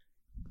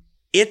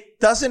 It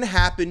doesn't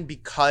happen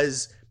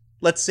because,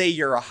 let's say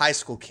you're a high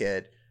school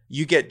kid,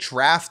 you get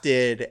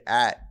drafted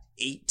at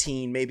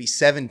 18, maybe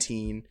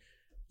 17.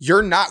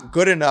 You're not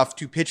good enough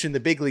to pitch in the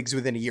big leagues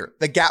within a year.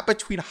 The gap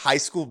between high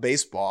school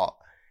baseball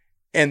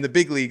and the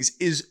big leagues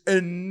is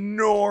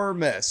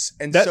enormous.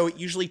 And so it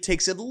usually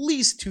takes at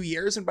least 2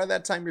 years. And by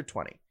that time, you're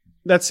 20.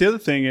 That's the other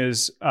thing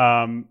is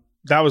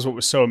that was what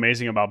was so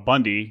amazing about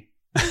Bundy.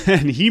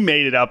 And he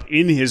made it up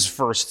in his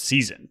first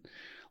season,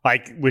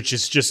 which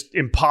is just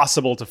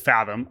impossible to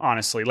fathom,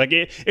 honestly.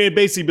 It'd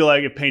basically be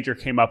like if Painter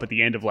came up at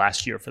the end of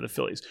last year for the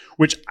Phillies,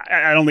 which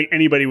I don't think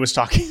anybody was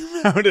talking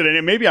about it.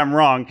 And maybe I'm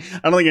wrong.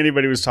 I don't think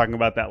anybody was talking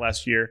about that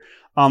last year.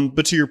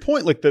 But to your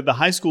point, the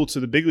high school to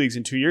the big leagues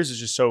in 2 years is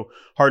just so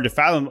hard to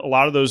fathom. A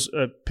lot of those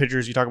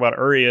pitchers, you talk about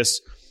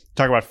Urias,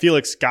 talk about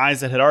Felix,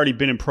 guys that had already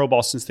been in pro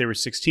ball since they were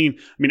 16.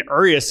 I mean,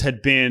 Urias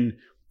had been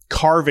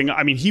carving.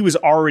 I mean, he was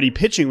already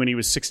pitching when he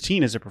was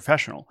 16 as a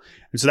professional.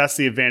 And so that's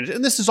the advantage.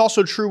 And this is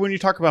also true when you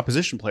talk about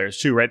position players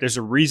too, right? There's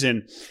a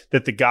reason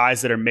that the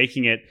guys that are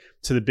making it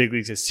to the big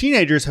leagues as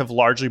teenagers have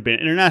largely been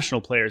international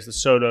players, the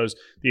Sotos,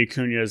 the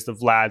Acuñas, the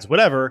Vlads,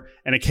 whatever.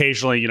 And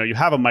occasionally, you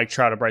have a Mike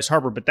Trout, a Bryce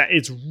Harper, but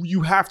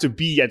you have to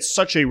be at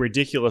such a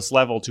ridiculous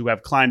level to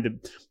have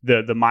climbed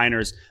the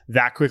minors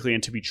that quickly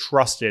and to be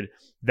trusted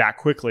that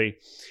quickly.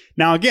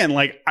 Now, again,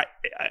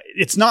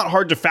 it's not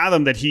hard to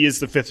fathom that he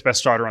is the 5th best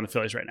starter on the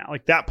Phillies right now.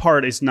 Like, that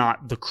part is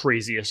not the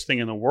craziest thing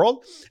in the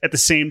world. At the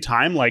same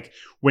time, like,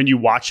 when you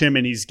watch him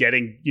and he's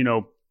getting,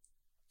 who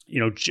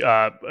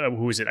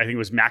is it? I think it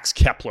was Max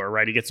Kepler,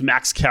 right? He gets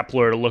Max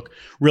Kepler to look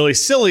really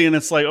silly, and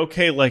it's like,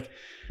 okay, like,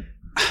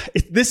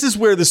 this is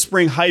where the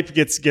spring hype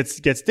gets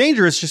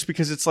dangerous, just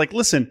because it's like,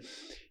 listen,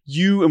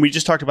 and we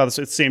just talked about this.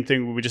 It's the same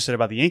thing we just said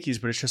about the Yankees,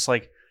 but it's just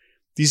like,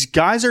 these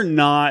guys are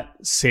not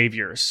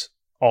saviors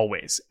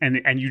always.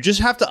 And you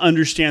just have to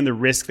understand the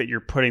risk that you're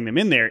putting them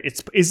in there.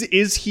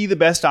 Is he the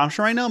best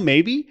option right now?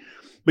 Maybe.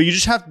 But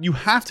you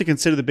have to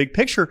consider the big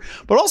picture.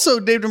 But also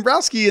Dave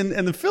Dombrowski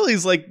and the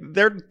Phillies, like,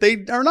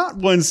 they are not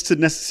ones to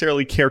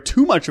necessarily care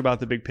too much about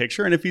the big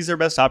picture. And if he's their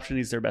best option,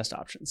 he's their best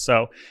option.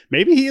 So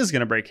maybe he is going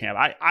to break camp.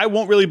 I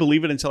won't really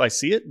believe it until I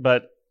see it,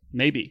 but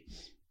maybe.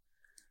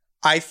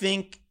 I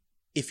think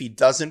if he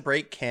doesn't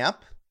break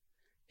camp,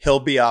 he'll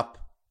be up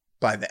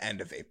by the end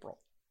of April.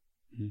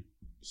 Mm-hmm.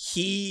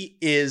 He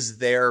is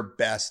their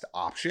best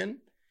option.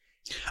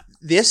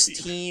 This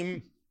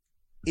team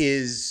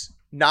is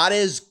not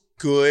as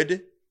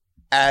good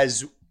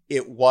as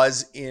it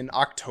was in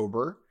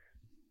October.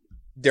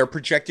 Their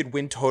projected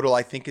win total,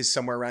 I think, is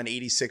somewhere around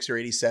 86 or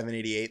 87,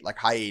 88, like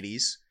high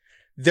 80s.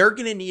 They're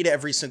going to need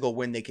every single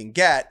win they can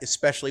get,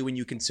 especially when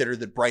you consider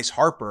that Bryce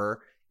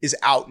Harper is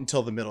out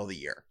until the middle of the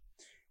year.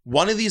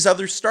 One of these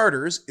other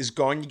starters is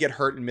going to get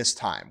hurt and miss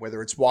time,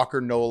 whether it's Walker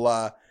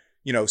Nola,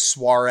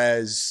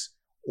 Suarez,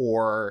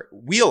 or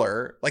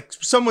Wheeler. Like,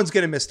 someone's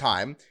going to miss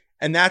time,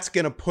 and that's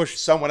going to push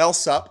someone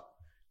else up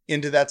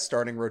into that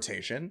starting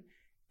rotation.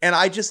 And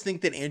I just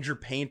think that Andrew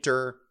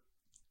Painter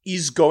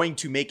is going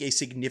to make a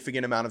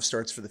significant amount of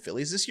starts for the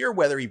Phillies this year.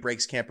 Whether he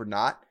breaks camp or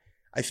not,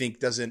 I think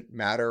doesn't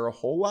matter a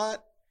whole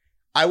lot.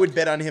 I would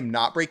bet on him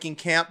not breaking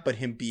camp, but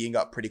him being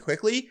up pretty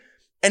quickly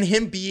and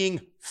him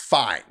being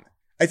fine.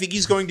 I think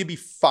he's going to be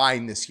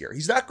fine this year.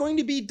 He's not going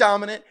to be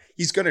dominant.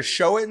 He's going to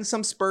show it in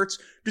some spurts.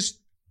 Just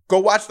go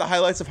watch the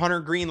highlights of Hunter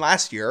Green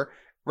last year,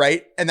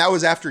 right? And that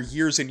was after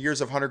years and years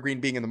of Hunter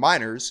Green being in the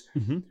minors.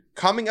 Mm-hmm.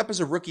 Coming up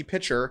as a rookie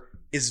pitcher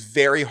is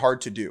very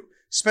hard to do.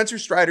 Spencer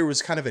Strider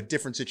was kind of a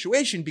different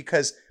situation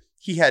because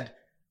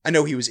I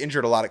know he was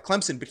injured a lot at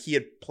Clemson, but he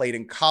had played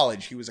in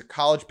college. He was a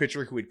college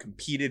pitcher who had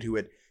competed, who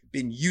had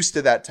been used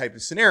to that type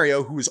of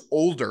scenario, who was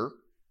older.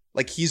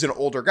 Like, he's an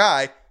older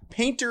guy.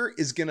 Painter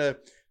is going to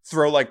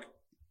throw like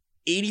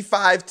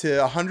 85 to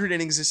 100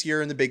 innings this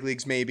year in the big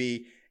leagues,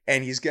 maybe.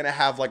 And he's going to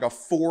have like a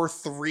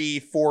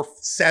 4.3,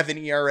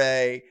 4.7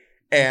 ERA.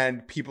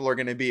 And people are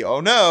going to be,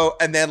 oh no.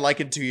 And then like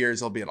in 2 years,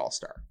 he'll be an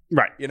all-star.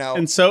 Right.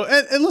 And so,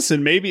 and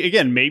listen, maybe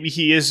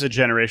he is a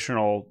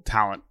generational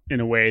talent in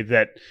a way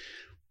that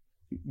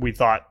we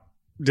thought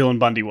Dylan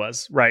Bundy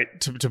was, right?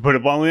 To put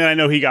it bluntly, I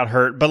know he got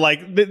hurt, but like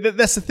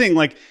that's the thing.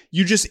 Like,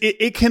 you just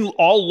it can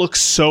all look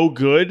so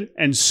good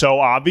and so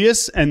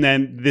obvious, and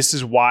then this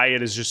is why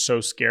it is just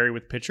so scary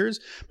with pitchers.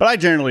 But I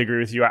generally agree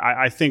with you.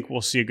 I think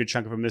we'll see a good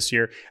chunk of him this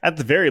year. At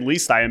the very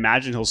least, I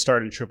imagine he'll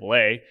start in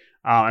AAA.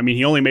 I mean,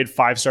 he only made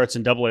 5 starts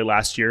in AA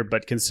last year,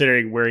 but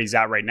considering where he's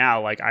at right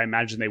now, like, I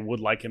imagine they would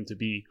like him to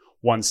be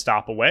one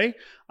stop away.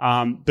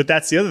 But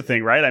that's the other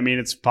thing, right? I mean,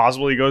 it's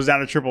possible he goes down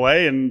to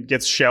AAA and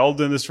gets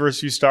shelled in his first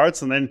few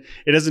starts, and then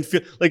it doesn't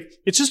feel like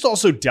it's just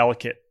also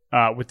delicate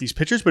with these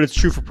pitchers, but it's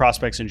true for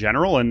prospects in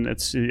general, and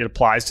it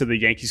applies to the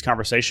Yankees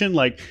conversation.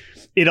 Like,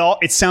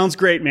 it sounds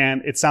great,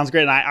 man. It sounds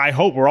great, and I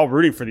hope we're all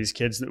rooting for these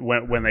kids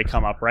when they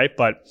come up, right?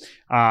 But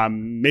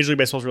Major League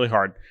Baseball is really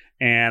hard.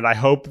 And I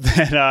hope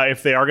that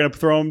if they are going to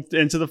throw them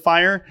into the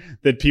fire,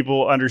 that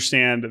people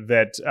understand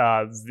that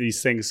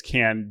these things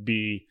can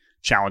be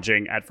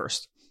challenging at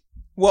first.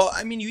 Well,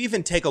 I mean, you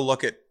even take a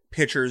look at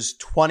pitchers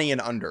 20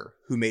 and under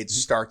who made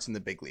starts in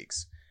the big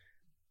leagues.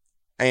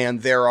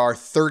 And there are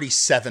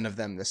 37 of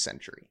them this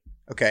century.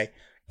 Okay.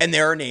 And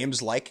there are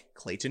names like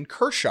Clayton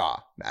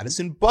Kershaw,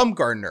 Madison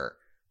Bumgarner,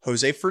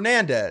 Jose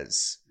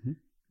Fernandez,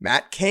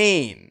 Matt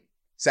Cain,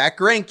 Zach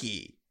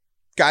Greinke,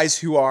 guys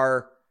who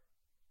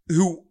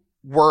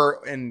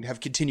were and have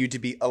continued to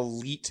be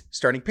elite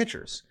starting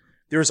pitchers.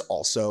 There's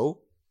also,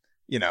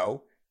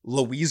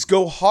 Luis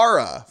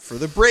Gohara for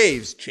the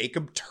Braves,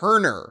 Jacob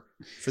Turner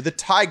for the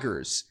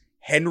Tigers,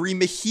 Henry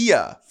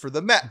Mejia for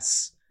the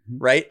Mets,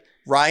 right?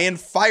 Ryan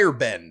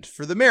Firebend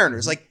for the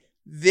Mariners. Like,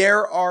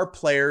 there are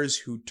players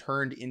who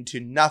turned into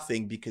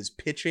nothing because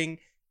pitching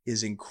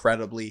is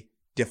incredibly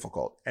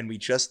difficult. And we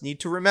just need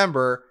to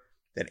remember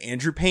that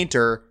Andrew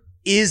Painter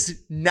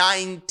is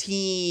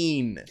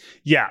 19.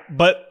 Yeah,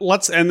 but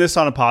let's end this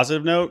on a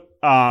positive note.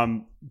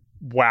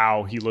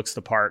 Wow, he looks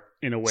the part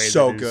in a way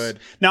so that is good.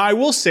 Now, I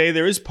will say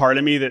there is part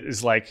of me that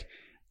is like,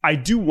 I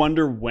do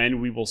wonder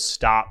when we will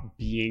stop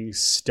being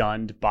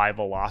stunned by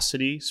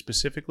velocity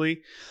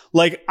specifically.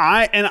 Like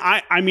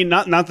I mean,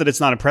 not that it's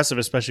not impressive,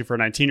 especially for a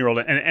 19-year-old.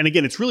 And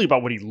again, it's really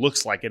about what he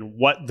looks like and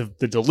what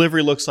the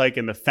delivery looks like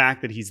and the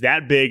fact that he's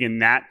that big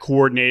and that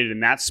coordinated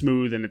and that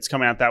smooth and it's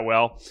coming out that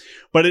well.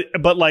 But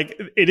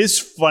it is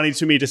funny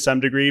to me to some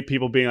degree,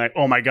 people being like,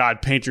 oh my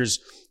God, Painter's,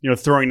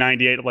 throwing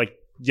 98. Like,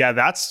 yeah,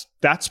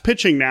 that's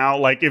pitching now.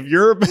 Like if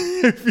you're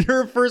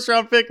a first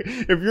round pick,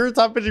 if you're a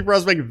top pitching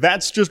prospect,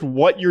 that's just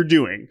what you're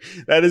doing.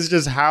 That is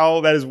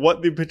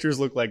what the pitchers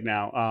look like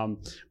now.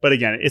 But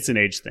again, it's an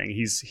age thing.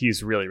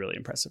 He's really, really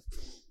impressive.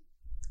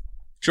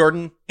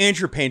 Jordan,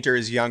 Andrew Painter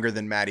is younger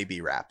than Matty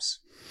B raps.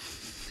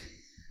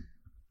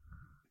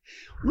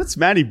 What's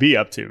Matty B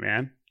up to,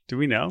 man? Do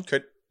we know?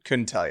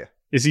 Couldn't tell you.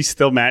 Is he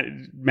still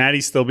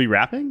Matty still be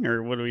rapping,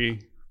 or what do we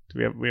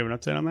have an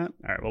update on that?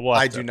 All right, well,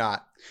 I do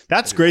not.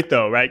 That's great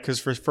though, right? Because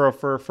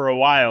for a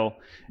while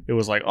it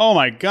was like, oh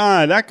my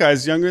God, that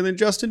guy's younger than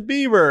Justin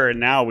Bieber, and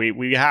now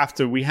we have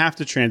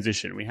to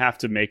transition. We have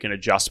to make an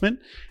adjustment,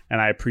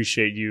 and I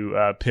appreciate you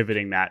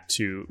pivoting that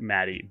to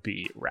Matty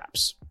B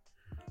raps.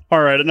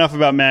 All right, enough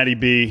about Matty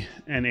B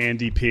and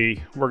Andy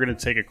P. We're gonna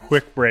take a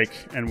quick break,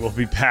 and we'll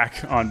be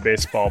back on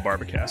Baseball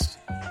Barbacast.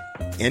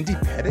 Andy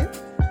Pettit?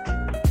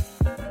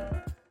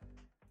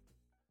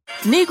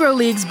 Negro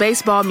Leagues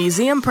Baseball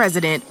Museum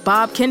President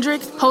Bob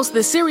Kendrick hosts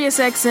the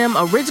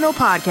SiriusXM original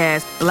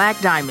podcast, Black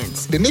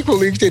Diamonds. The Negro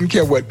Leagues didn't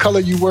care what color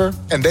you were,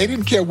 and they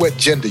didn't care what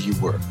gender you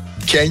were.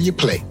 Can you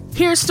play?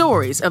 Hear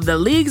stories of the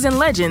leagues and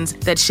legends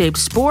that shaped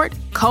sport,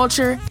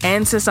 culture,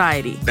 and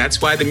society.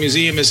 That's why the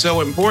museum is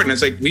so important.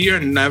 It's like, we are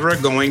never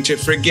going to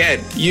forget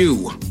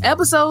you.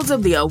 Episodes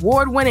of the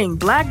award-winning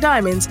Black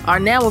Diamonds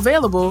are now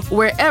available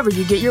wherever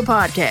you get your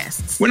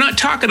podcasts. We're not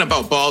talking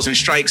about balls and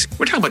strikes.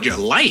 We're talking about your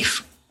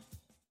life.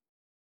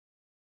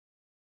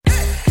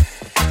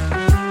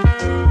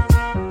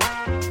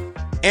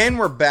 And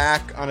we're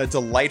back on a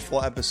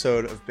delightful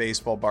episode of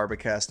Baseball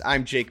Barbacast.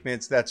 I'm Jake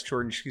Mintz. That's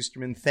Jordan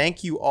Schusterman.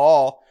 Thank you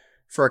all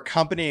for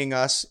accompanying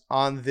us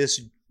on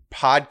this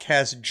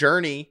podcast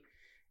journey.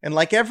 And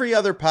like every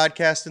other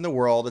podcast in the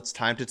world, it's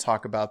time to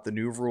talk about the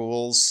new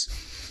rules.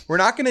 We're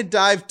not going to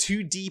dive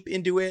too deep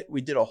into it.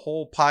 We did a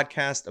whole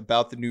podcast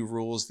about the new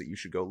rules that you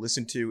should go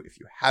listen to if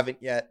you haven't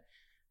yet.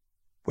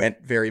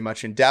 Went very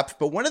much in depth.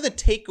 But one of the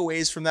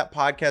takeaways from that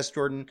podcast,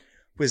 Jordan,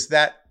 was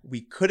that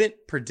we couldn't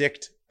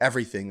predict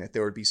everything, that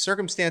there would be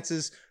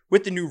circumstances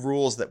with the new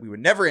rules that we would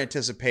never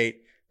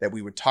anticipate, that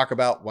we would talk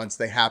about once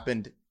they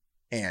happened.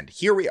 And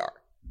here we are.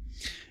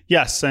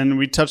 Yes, and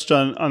we touched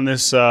on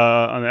this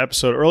on the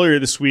episode earlier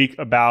this week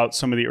about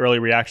some of the early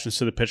reactions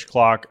to the pitch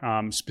clock,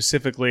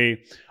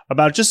 specifically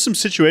about just some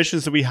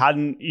situations that we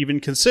hadn't even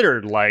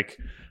considered, like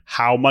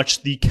how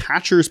much the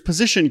catcher's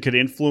position could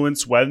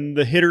influence when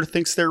the hitter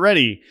thinks they're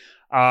ready.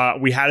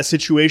 We had a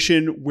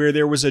situation where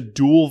there was a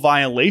dual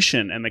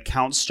violation and the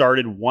count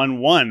started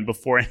 1-1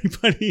 before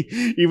anybody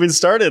even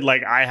started.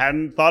 Like, I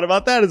hadn't thought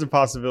about that as a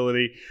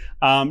possibility.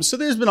 So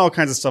there's been all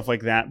kinds of stuff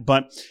like that.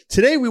 But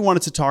today we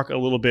wanted to talk a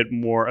little bit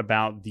more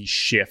about the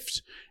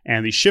shift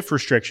and the shift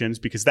restrictions,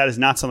 because that is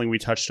not something we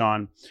touched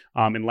on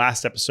in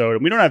last episode.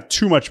 And we don't have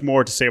too much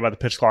more to say about the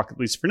pitch clock, at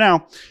least for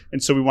now.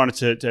 And so we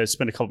wanted to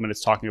spend a couple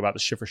minutes talking about the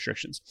shift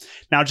restrictions.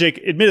 Now,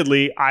 Jake,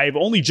 admittedly, I've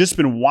only just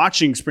been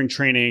watching spring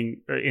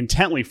training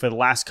intently for the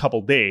last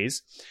couple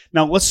days.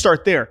 Now, let's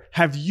start there.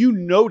 Have you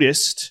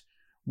noticed,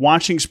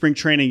 watching spring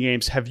training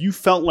games, have you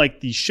felt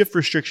like the shift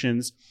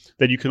restrictions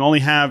that you can only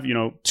have,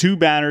 two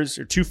batters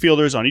or two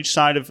fielders on each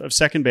side of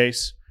second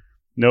base,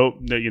 no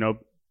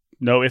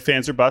ifs,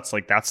 ands, or buts,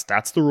 like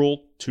that's the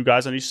rule, two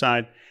guys on each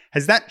side.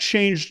 Has that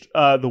changed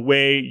the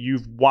way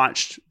you've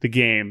watched the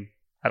game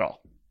at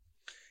all?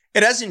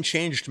 It hasn't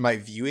changed my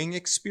viewing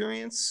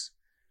experience,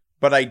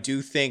 but I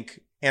do think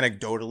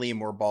anecdotally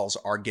more balls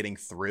are getting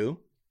through.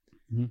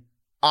 Mm-hmm.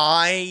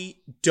 I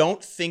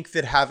don't think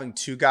that having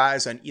two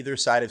guys on either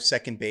side of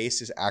second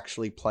base is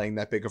actually playing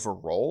that big of a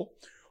role.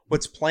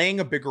 What's playing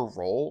a bigger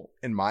role,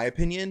 in my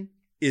opinion,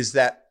 is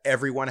that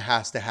everyone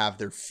has to have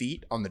their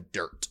feet on the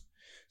dirt.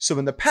 So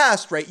in the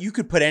past, right, you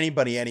could put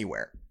anybody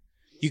anywhere.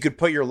 You could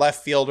put your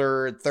left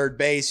fielder at third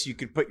base. You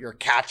could put your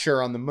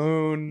catcher on the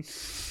moon.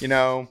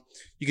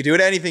 You could do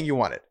it anything you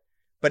wanted.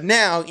 But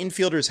now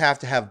infielders have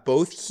to have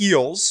both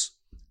heels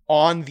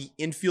on the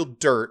infield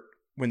dirt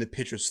when the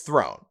pitch is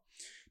thrown.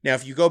 Now,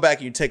 if you go back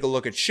and you take a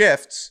look at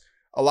shifts,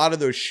 a lot of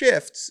those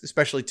shifts,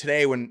 especially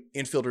today when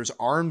infielders'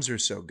 arms are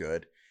so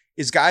good,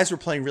 is guys were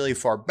playing really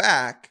far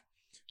back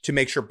to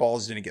make sure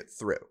balls didn't get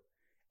through.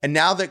 And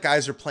now that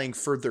guys are playing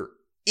further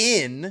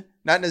in,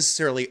 not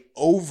necessarily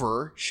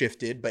over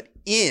shifted, but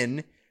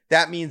in,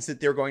 that means that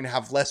they're going to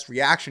have less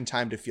reaction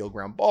time to field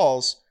ground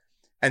balls.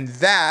 And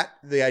that,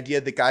 the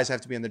idea that guys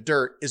have to be in the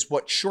dirt, is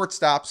what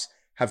shortstops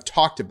have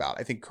talked about.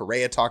 I think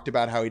Correa talked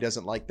about how he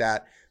doesn't like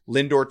that.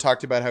 Lindor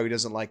talked about how he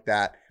doesn't like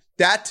that.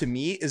 That, to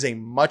me, is a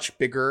much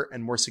bigger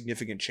and more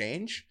significant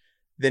change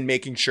than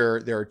making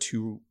sure there are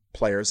two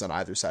players on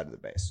either side of the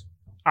base.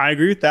 I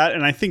agree with that.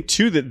 And I think,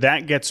 too,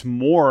 that gets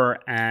more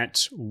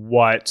at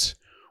what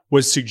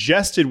was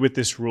suggested with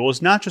this rule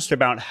is not just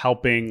about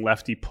helping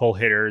lefty pull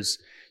hitters,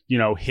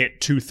 hit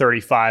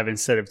 235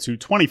 instead of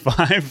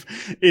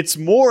 225. It's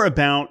more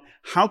about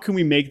how can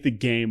we make the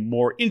game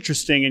more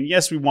interesting? And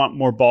yes, we want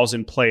more balls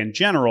in play in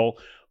general,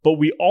 but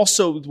we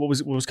also, what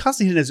was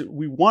constantly hidden is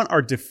we want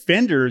our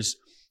defenders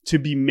to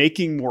be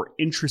making more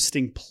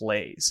interesting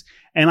plays.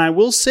 And I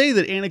will say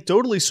that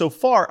anecdotally so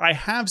far, I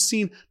have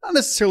seen not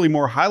necessarily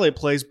more highlight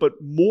plays, but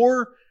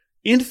more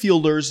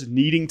infielders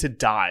needing to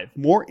dive,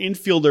 more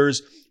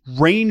infielders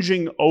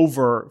ranging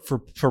over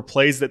for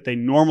plays that they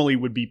normally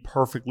would be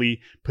perfectly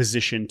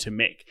positioned to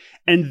make.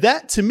 And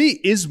that to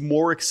me is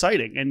more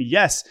exciting. And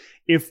yes,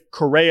 if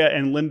Correa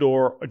and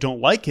Lindor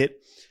don't like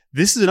it,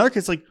 this is another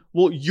case like,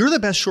 well, you're the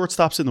best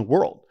shortstops in the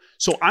world.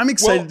 So I'm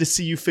excited to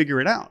see you figure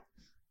it out.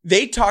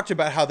 They talked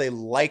about how they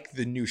like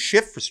the new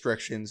shift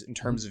restrictions in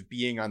terms of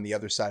being on the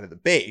other side of the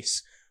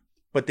base,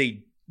 but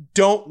they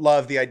don't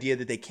love the idea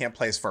that they can't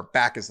play as far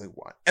back as they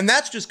want. And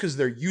that's just because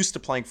they're used to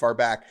playing far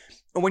back.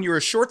 And when you're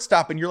a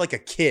shortstop and you're like a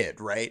kid,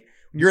 right?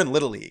 When you're in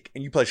Little League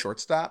and you play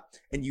shortstop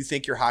and you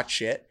think you're hot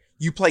shit,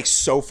 you play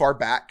so far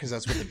back because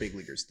that's what the big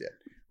leaguers did,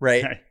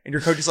 right? And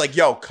your coach is like,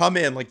 yo, come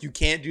in. Like, you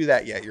can't do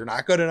that yet. You're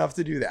not good enough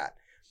to do that.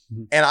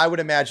 And I would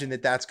imagine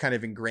that that's kind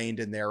of ingrained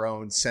in their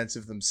own sense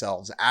of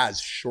themselves as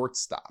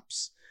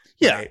shortstops.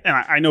 Yeah. Right? And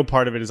I know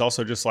part of it is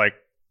also just like,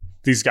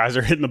 these guys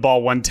are hitting the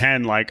ball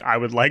 110. Like, I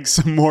would like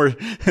some more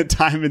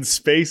time and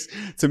space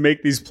to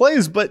make these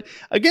plays. But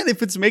again,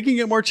 if it's making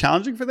it more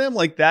challenging for them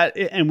like that,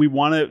 and we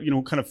want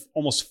to, kind of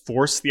almost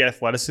force the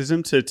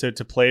athleticism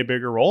to play a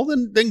bigger role,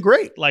 then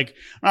great. Like,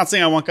 I'm not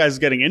saying I want guys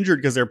getting injured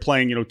because they're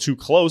playing, too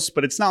close,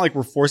 but it's not like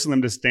we're forcing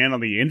them to stand on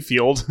the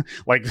infield,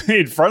 like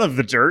in front of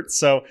the dirt.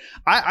 So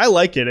I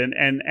like it.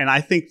 And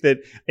I think that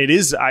it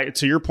is,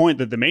 to your point,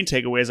 that the main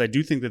takeaway is I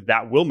do think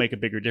that will make a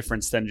bigger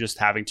difference than just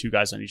having two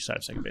guys on each side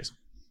of second base.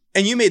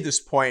 And you made this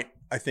point,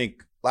 I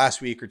think,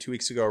 last week or 2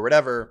 weeks ago or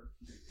whatever,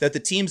 that the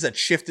teams that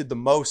shifted the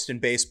most in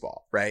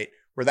baseball, right,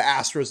 were the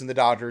Astros and the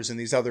Dodgers and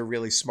these other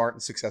really smart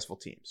and successful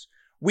teams.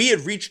 We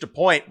had reached a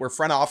point where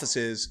front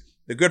offices,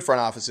 the good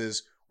front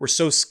offices, were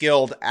so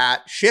skilled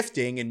at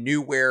shifting and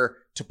knew where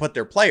to put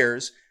their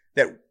players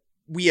that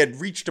we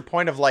had reached a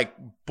point of like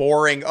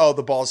boring, oh,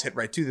 the ball's hit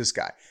right to this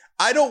guy.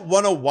 I don't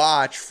want to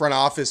watch front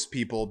office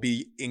people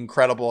be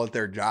incredible at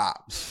their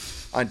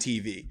jobs on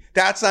TV.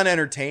 That's not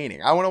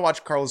entertaining. I want to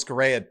watch Carlos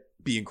Correa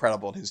be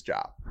incredible at his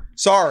job.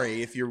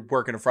 Sorry if you're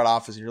working in front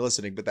office and you're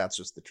listening, but that's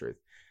just the truth.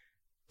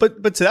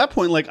 But to that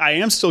point, like, I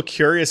am still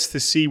curious to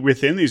see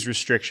within these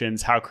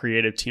restrictions how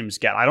creative teams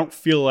get. I don't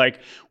feel like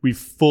we've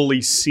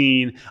fully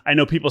seen. I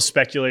know people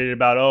speculated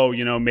about,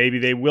 maybe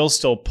they will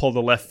still pull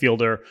the left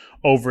fielder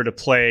over to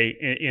play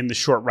in the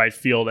short right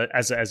field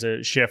as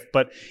a shift.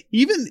 But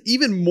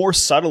even more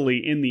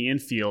subtly in the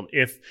infield,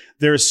 if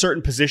there are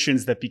certain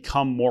positions that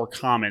become more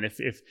common,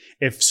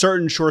 if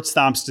certain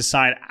shortstops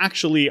decide,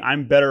 actually,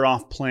 I'm better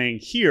off playing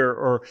here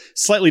or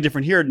slightly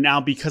different here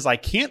now because I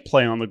can't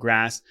play on the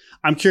grass,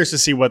 I'm curious to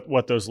see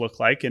what those look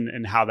like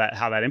and how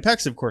that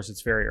impacts. Of course,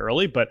 it's very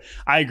early, but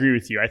I agree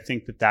with you. I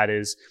think that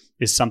is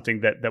something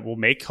that will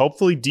make,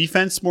 hopefully,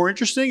 defense more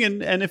interesting.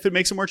 And if it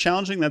makes it more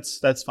challenging,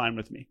 that's fine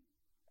with me.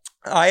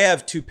 I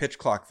have two pitch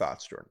clock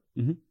thoughts, Jordan.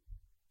 Mm-hmm.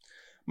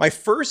 My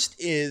first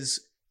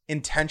is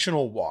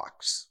intentional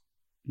walks.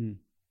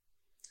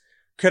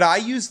 Could I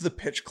use the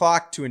pitch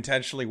clock to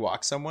intentionally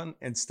walk someone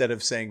instead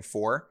of saying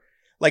 4?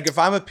 Like, if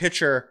I'm a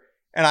pitcher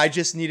and I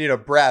just needed a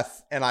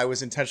breath and I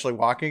was intentionally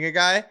walking a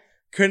guy,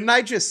 couldn't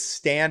I just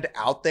stand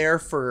out there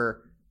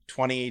for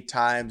 20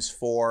 times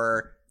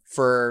 4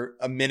 for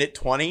a minute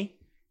 20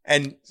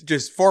 and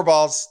just 4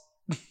 balls?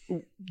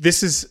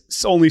 This is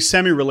only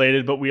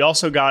semi-related, but we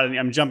also got,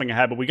 I'm jumping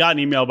ahead, but we got an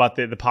email about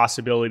the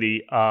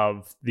possibility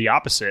of the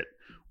opposite,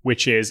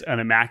 which is an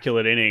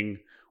immaculate inning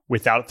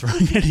without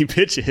throwing any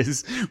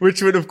pitches,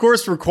 which would, of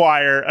course,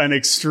 require an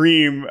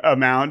extreme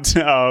amount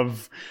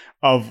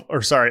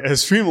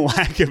extreme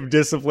lack of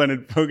discipline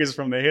and focus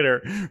from the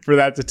hitter for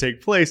that to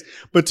take place.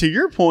 But to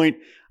your point,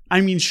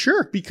 I mean,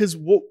 sure, because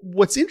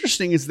what's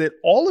interesting is that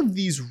all of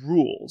these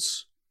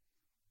rules,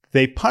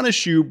 they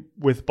punish you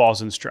with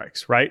balls and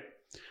strikes, right?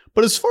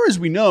 But as far as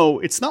we know,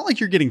 it's not like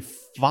you're getting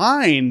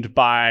fined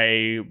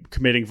by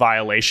committing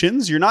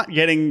violations. You're not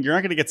going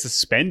to get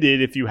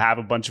suspended if you have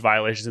a bunch of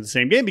violations in the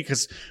same game,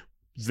 because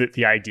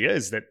the idea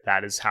is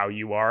that is how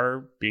you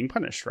are being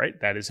punished, right?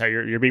 That is how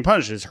you're being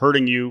punished, is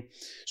hurting you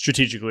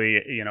strategically,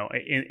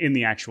 in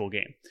the actual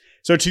game.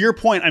 So to your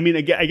point, I mean,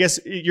 I guess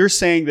you're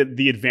saying that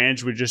the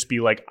advantage would just be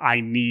like, I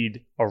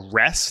need a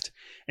rest,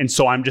 and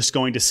so I'm just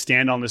going to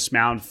stand on this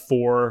mound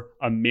for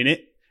a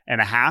minute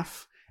and a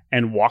half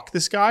and walk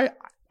this guy.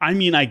 I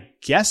mean, I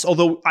guess,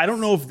 although I don't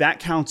know if that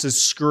counts as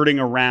skirting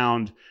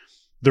around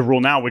the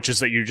rule now, which is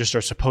that you just are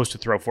supposed to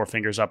throw 4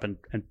 fingers up and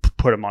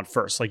put them on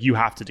first. Like, you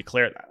have to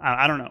declare that.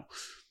 I don't know.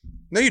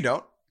 No, you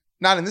don't.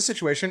 not in this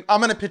situation. I'm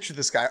going to pitch to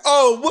this guy.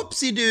 Oh,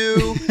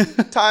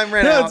 whoopsie-doo. Time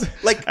ran out.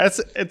 Like,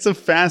 it's a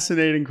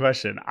fascinating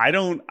question. I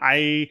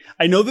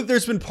know that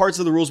there's been parts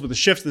of the rules with the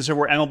shifts and stuff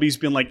where MLB's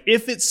been like,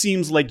 if it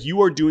seems like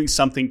you are doing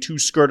something to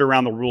skirt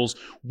around the rules,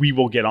 we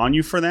will get on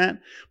you for that.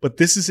 But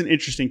this is an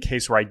interesting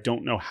case where I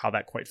don't know how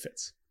that quite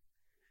fits.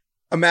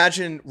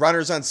 Imagine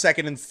runners on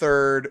second and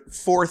third,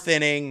 fourth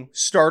inning,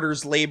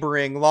 starters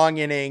laboring, long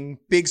inning,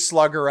 big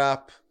slugger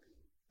up,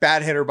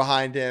 bad hitter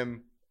behind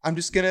him. I'm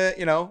just going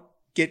to,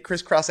 get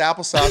crisscross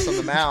applesauce on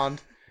the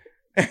mound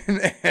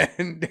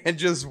and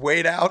just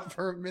wait out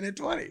for a minute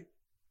 20.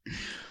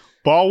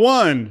 Ball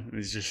one.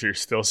 You're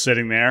still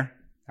sitting there.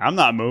 I'm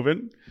not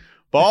moving.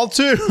 Ball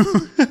two.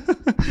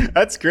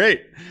 That's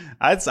great.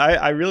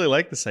 I really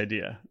like this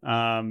idea.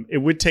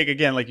 It would take,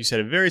 again, like you said,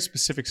 a very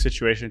specific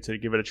situation to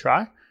give it a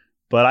try,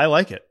 but I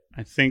like it.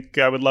 I think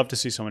I would love to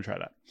see someone try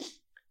that.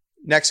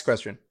 Next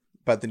question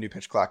about the new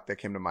pitch clock that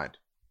came to mind.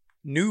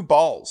 New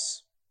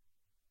balls.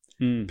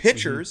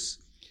 Pitchers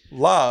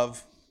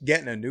love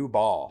getting a new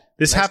ball.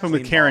 This happened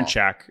with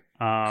Karinchak.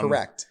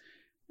 Correct.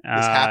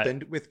 This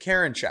happened with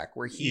Karinchak,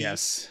 where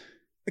Yes.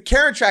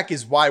 Karinchak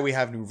is why we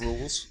have new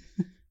rules.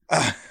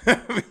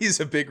 He's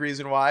a big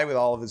reason why, with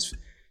all of his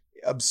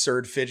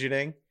absurd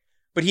fidgeting.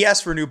 But he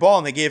asked for a new ball,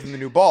 and they gave him the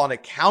new ball, and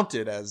it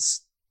counted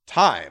as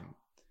time,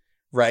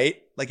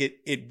 right? Like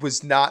it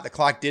was not, the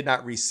clock did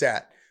not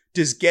reset.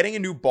 Does getting a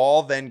new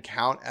ball then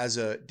count as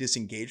a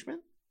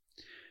disengagement?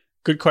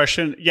 Good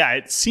question. Yeah,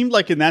 it seemed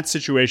like in that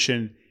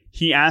situation,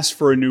 he asked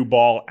for a new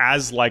ball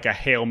as like a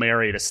Hail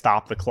Mary to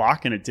stop the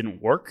clock, and it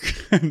didn't work.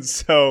 And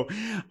so,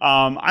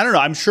 I don't know.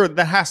 I'm sure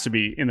that has to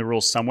be in the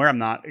rules somewhere. I'm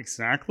not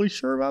exactly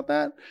sure about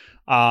that.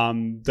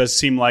 Does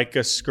seem like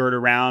a skirt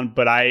around,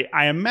 but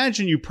I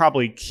imagine you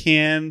probably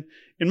can.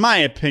 In my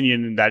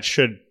opinion, that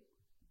should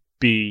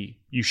be,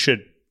 you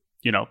should,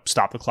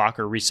 stop the clock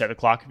or reset the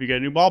clock if you get a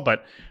new ball.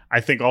 But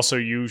I think also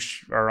you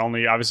are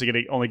obviously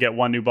going to only get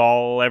one new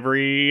ball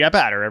every at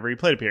bat or every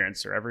plate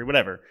appearance or every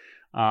whatever.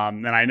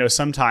 And I know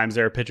sometimes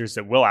there are pitchers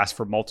that will ask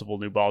for multiple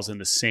new balls in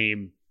the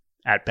same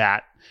at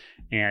bat,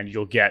 and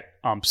you'll get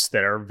umps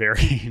that are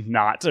very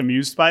not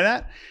amused by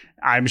that.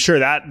 I'm sure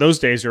that those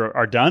days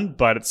are done,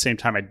 but at the same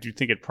time, I do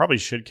think it probably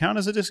should count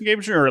as a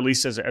disengagement or at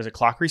least as a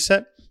clock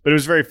reset. But it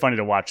was very funny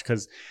to watch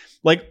because,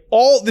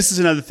 this is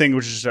another thing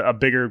which is a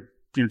bigger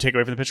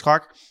takeaway from the pitch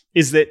clock,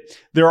 is that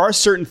there are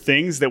certain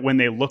things that when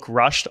they look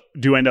rushed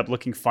do end up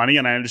looking funny.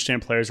 And I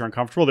understand players are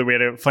uncomfortable. We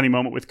had a funny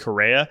moment with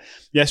Correa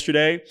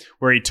yesterday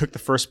where he took the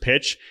first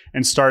pitch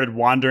and started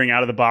wandering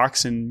out of the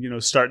box and,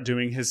 start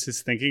doing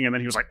his thinking. And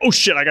then he was like, oh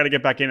shit, I got to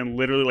get back in, and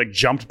literally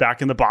jumped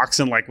back in the box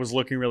and was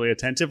looking really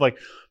attentive.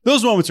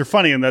 Those moments are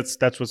funny, and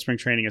that's what spring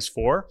training is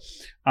for.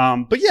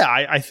 But yeah,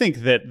 I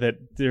think that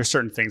there are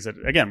certain things that,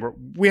 again,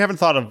 we haven't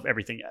thought of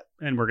everything yet,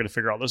 and we're going to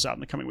figure all those out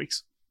in the coming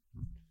weeks.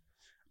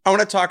 I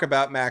want to talk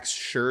about Max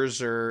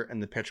Scherzer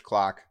and the pitch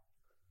clock.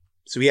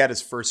 So he had his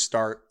first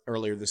start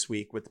earlier this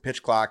week with the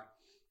pitch clock.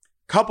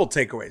 Couple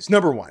takeaways.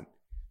 Number one,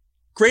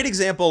 great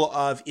example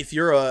of if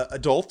you're an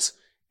adult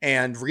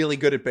and really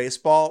good at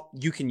baseball,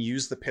 you can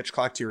use the pitch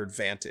clock to your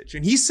advantage.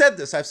 And he said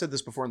this, I've said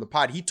this before in the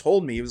pod. He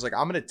told me, he was like,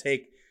 I'm going to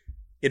take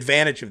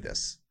advantage of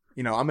this.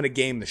 I'm going to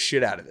game the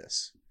shit out of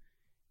this.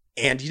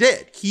 And he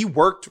did. He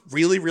worked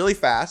really, really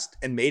fast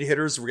and made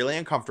hitters really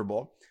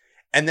uncomfortable.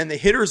 And then the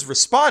hitters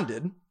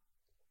responded.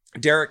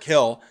 Derek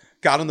Hill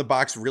got in the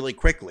box really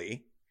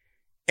quickly,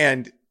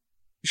 and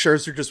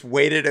Scherzer just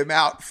waited him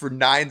out for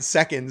 9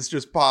 seconds,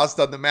 just paused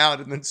on the mound,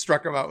 and then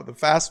struck him out with a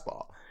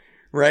fastball,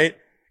 right?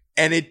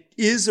 And it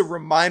is a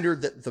reminder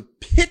that the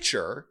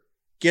pitcher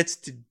gets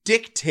to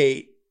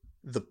dictate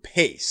the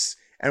pace.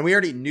 And we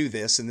already knew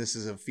this, and this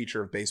is a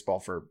feature of baseball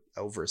for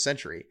over a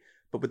century.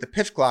 But with the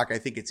pitch clock, I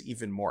think it's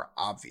even more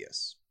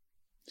obvious.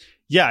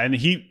 Yeah, and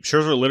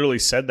Scherzer literally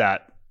said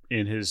that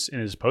in his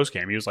post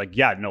game. He was like,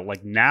 yeah, no,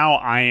 now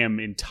I am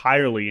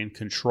entirely in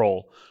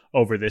control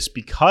over this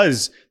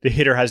because the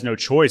hitter has no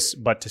choice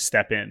but to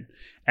step in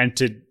and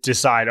to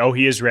decide, oh,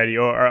 he is ready,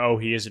 or oh,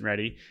 he isn't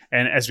ready.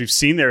 And as we've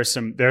seen, there are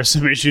some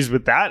issues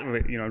with that,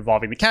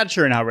 involving the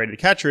catcher and how ready the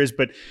catcher is.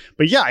 But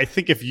yeah, I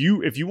think if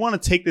you want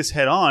to take this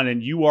head on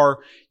and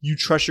you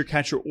trust your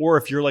catcher, or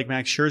if you're like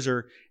Max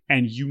Scherzer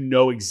and you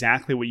know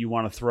exactly what you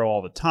want to throw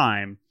all the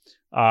time,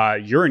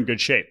 you're in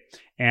good shape.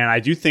 And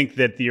I do think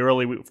that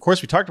of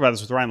course, we talked about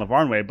this with Ryan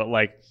LaVarnway, but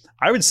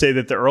I would say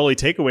that the early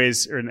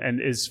takeaways, and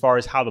as far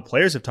as how the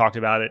players have talked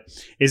about it,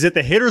 is that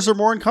the hitters are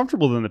more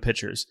uncomfortable than the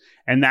pitchers.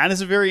 And that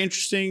is a very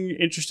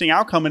interesting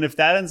outcome. And if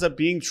that ends up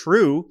being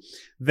true,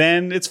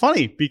 then it's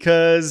funny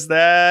because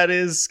that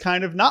is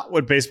kind of not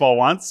what baseball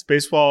wants.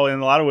 Baseball, in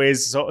a lot of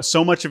ways,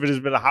 so much of it has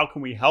been how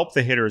can we help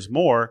the hitters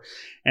more?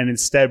 And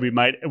instead we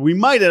might,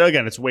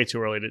 again, it's way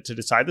too early to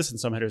decide this. And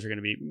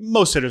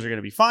most hitters are going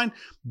to be fine.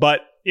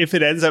 But if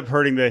it ends up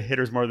hurting the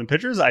hitters more than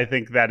pitchers, I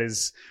think that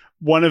is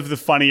one of the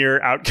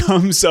funnier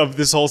outcomes of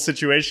this whole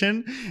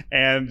situation,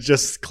 and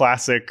just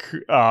classic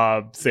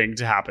thing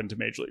to happen to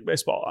Major League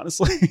Baseball,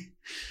 honestly.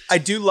 I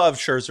do love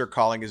Scherzer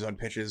calling his own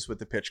pitches with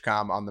the pitch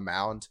comm on the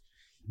mound.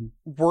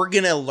 we're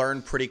going to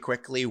learn pretty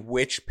quickly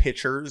which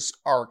pitchers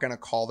are going to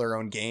call their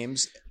own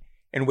games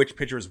and which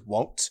pitchers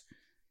won't.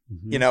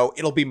 You know,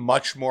 it'll be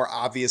much more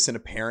obvious and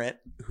apparent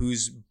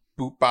who's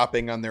boot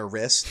bopping on their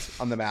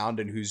wrist on the mound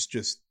and who's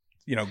just,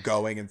 you know,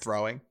 going and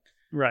throwing.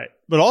 Right.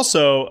 But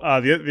also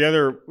the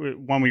other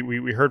one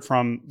we heard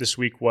from this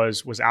week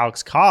was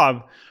Alex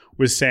Cobb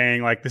was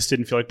saying, like, this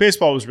didn't feel like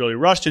baseball, it was really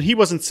rushed. And he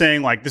wasn't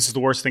saying, like, this is the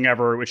worst thing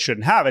ever, it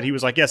shouldn't have it. He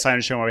was like, yes, I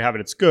understand why we have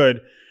it, it's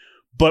good.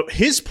 But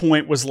his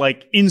point was,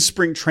 like, in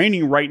spring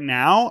training right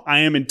now,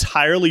 I am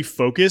entirely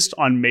focused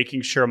on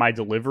making sure my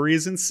delivery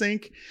is in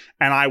sync.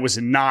 And I was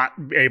not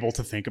able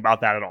to think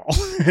about that at all.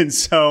 And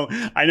so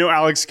I know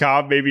Alex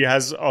Cobb maybe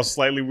has a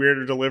slightly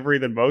weirder delivery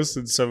than most.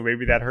 And so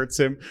maybe that hurts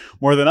him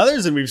more than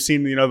others. And we've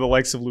seen, you know, the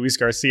likes of Luis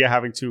Garcia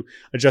having to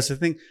adjust the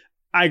thing.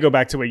 I go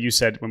back to what you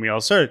said when we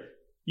all started.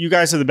 You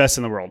guys are the best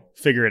in the world.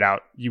 Figure it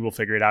out. You will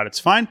figure it out. It's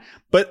fine.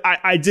 But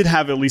I did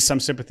have at least some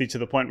sympathy to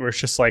the point where it's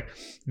just like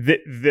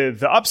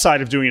the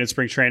upside of doing it in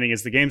spring training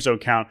is the games don't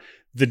count.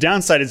 The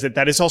downside is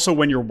that is also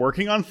when you're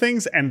working on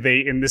things, and they,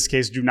 in this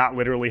case, do not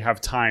literally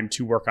have time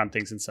to work on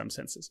things in some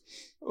senses.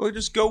 Or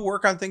just go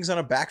work on things on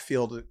a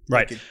backfield.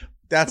 Right.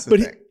 That's the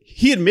thing.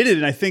 He admitted,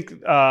 and I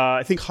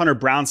think Hunter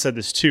Brown said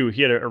this too.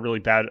 He had a really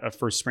bad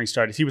first spring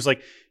start. He was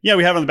like, yeah,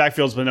 we have it on the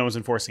backfields, but no one's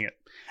enforcing it.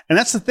 And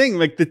that's the thing,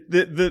 like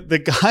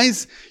the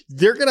guys,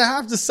 they're going to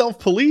have to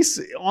self-police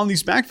on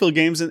these backfield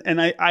games.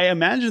 And I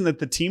imagine that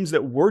the teams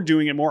that were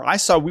doing it more, I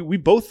saw, we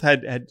both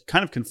had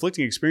kind of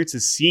conflicting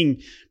experiences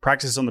seeing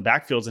practices on the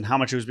backfields and how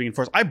much it was being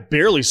enforced. I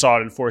barely saw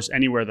it enforced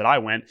anywhere that I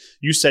went.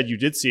 You said you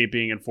did see it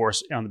being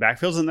enforced on the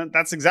backfields, and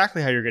that's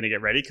exactly how you're going to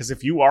get ready. Because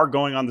if you are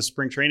going on the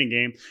spring training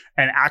game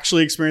and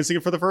actually experiencing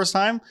it for the first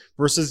time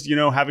versus, you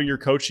know, having your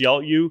coach yell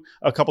at you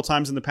a couple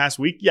times in the past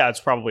week, yeah,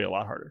 it's probably a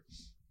lot harder.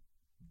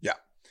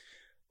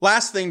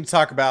 Last thing to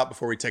talk about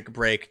before we take a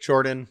break,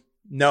 Jordan,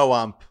 no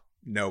ump,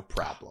 no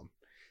problem.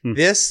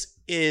 This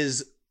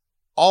is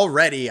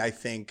already, I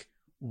think,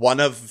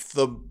 one of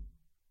the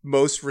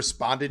most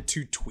responded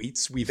to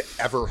tweets we've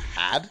ever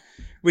had,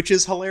 which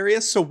is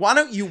hilarious. So why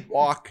don't you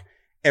walk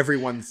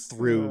everyone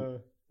through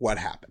what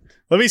happened?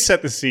 Let me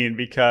set the scene,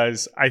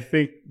 because I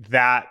think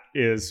that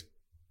is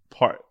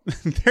part.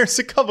 There's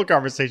a couple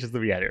conversations that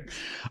we had here.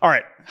 All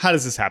right. How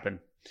does this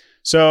happen?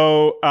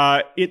 So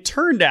it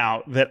turned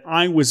out that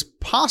I was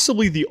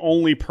possibly the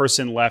only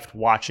person left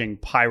watching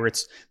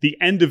the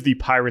end of the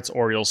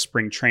Pirates-Orioles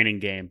spring training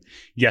game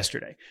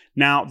yesterday.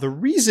 Now, the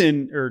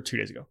reason, or 2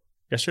 days ago,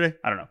 yesterday?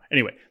 I don't know.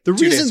 Anyway, the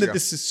reason that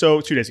this is so,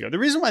 2 days ago, the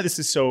reason why this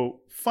is so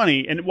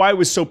funny and why it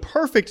was so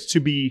perfect to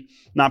be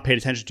not paid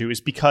attention to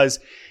is because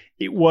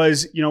it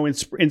was, you know,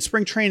 in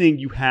spring training,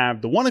 you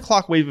have the 1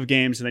 o'clock wave of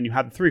games and then you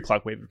have the 3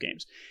 o'clock wave of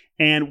games.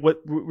 And what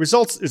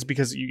results is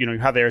because, you know, you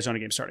have the Arizona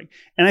game starting.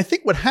 And I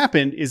think what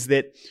happened is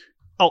that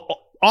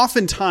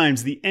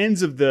oftentimes the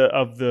ends of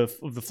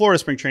the Florida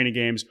spring training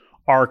games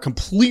are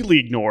completely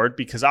ignored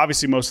because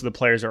obviously most of the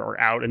players are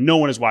out and no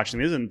one is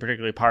watching this, and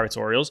particularly Pirates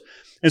Orioles.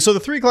 And so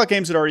the 3 o'clock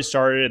games had already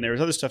started and there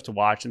was other stuff to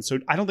watch. And so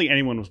I don't think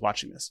anyone was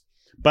watching this.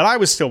 But I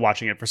was still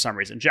watching it for some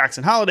reason.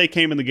 Jackson Holliday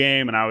came in the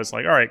game and I was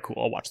like, all right, cool,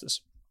 I'll watch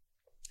this.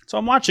 So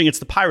I'm watching, it's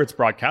the Pirates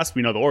broadcast.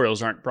 We know the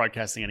Orioles aren't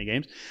broadcasting any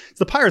games. It's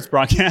the Pirates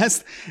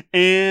broadcast.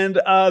 And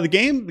the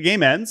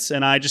game ends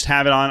and I just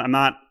have it on.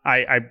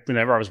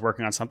 Whenever I was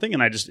working on something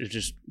and it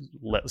just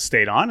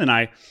stayed on,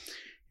 and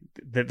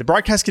the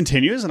broadcast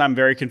continues and I'm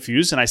very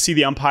confused, and I see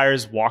the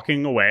umpires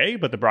walking away,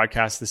 but the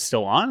broadcast is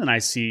still on, and I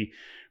see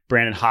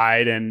Brandon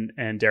Hyde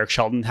and Derek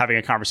Sheldon having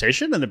a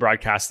conversation, and the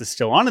broadcast is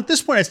still on. At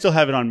this point, I still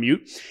have it on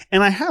mute,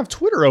 and I have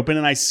Twitter open,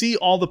 and I see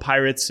all the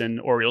Pirates and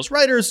Orioles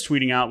writers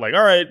tweeting out like,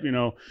 all right, you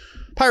know,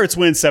 Pirates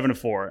win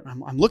 7-4.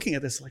 And I'm looking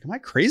at this like, am I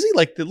crazy?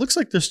 Like, it looks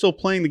like they're still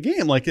playing the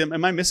game. Like,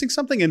 am I missing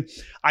something? And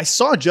I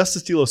saw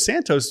Justice De Los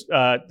Santos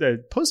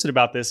posted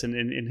about this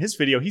in his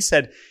video. He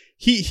said,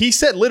 he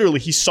said literally,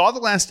 he saw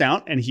the last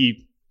out, and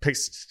he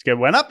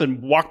went up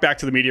and walked back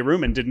to the media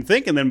room and didn't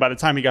think. And then by the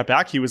time he got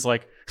back, he was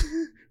like,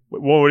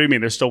 what do you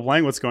mean? They're still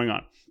playing? What's going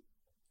on?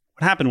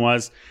 What happened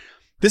was,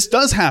 this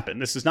does happen.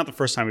 This is not the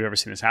first time we've ever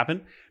seen this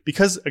happen,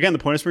 because, again, the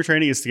point of spring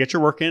training is to get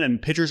your work in, and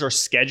pitchers are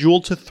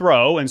scheduled to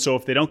throw. And so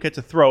if they don't get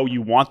to throw,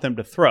 you want them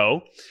to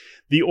throw.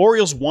 The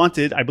Orioles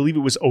wanted, I believe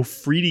it was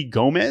Ofridi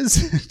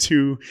Gomez,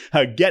 to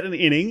get an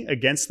inning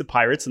against the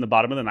Pirates in the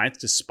bottom of the ninth,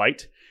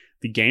 despite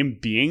the game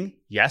being,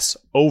 yes,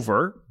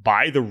 over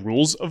by the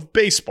rules of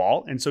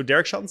baseball. And so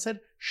Derek Shelton said,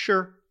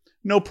 sure,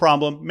 no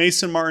problem.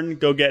 Mason Martin,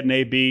 go get an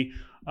AB.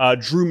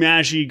 Drew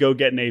Maggi, go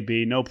get an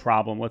AB, no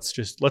problem. Let's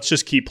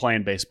just keep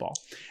playing baseball.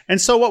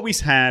 And so what we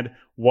had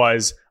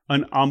was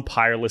an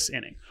umpireless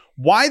inning.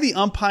 Why the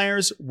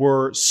umpires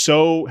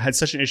had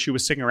such an issue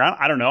with sticking around,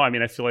 I don't know. I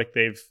mean, I feel like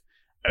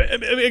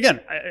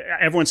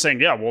everyone's saying,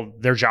 yeah, well,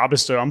 their job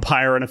is to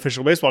umpire an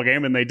official baseball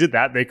game, and they did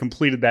that. They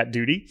completed that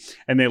duty,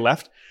 and they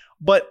left.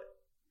 But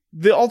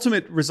the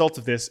ultimate result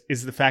of this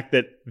is the fact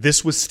that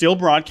this was still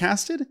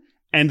broadcasted,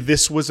 and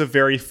this was a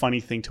very funny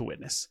thing to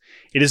witness.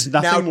 It is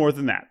nothing more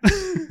than that.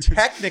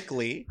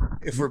 Technically,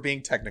 if we're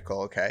being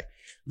technical, okay,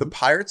 The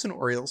Pirates and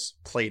Orioles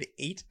played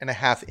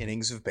 8.5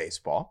 innings of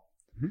baseball,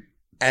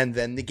 and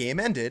then the game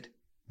ended,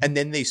 and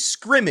then they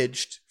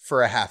scrimmaged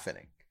for a half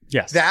inning.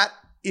 Yes. That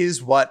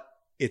is what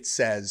it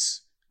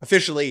says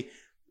officially.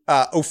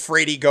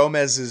 Ofrady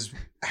Gomez's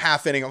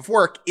half inning of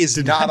work is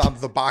not on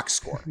the box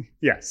score.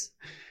 Yes.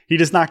 He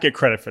does not get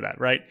credit for that,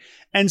 right?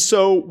 And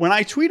so when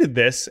I tweeted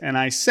this and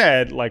I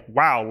said, like,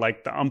 wow,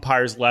 like the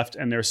umpires left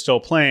and they're still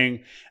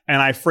playing,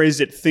 and I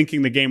phrased it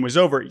thinking the game was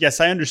over.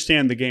 Yes, I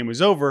understand the game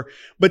was over.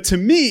 But to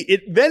me,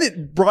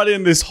 it brought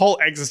in this whole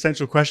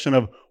existential question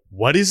of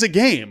what is a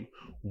game?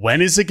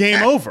 When is a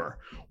game over?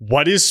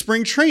 What is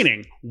spring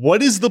training?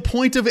 What is the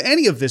point of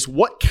any of this?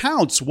 What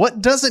counts? What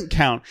doesn't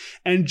count?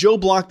 And Joe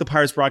Block, the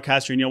Pirates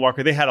broadcaster, and Neil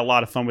Walker, they had a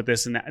lot of fun with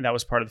this, and that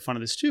was part of the fun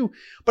of this too.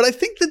 But I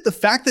think that the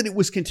fact that it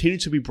was continued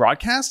to be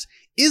broadcast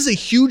is a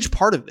huge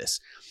part of this.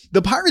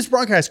 The Pirates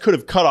broadcast could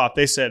have cut off.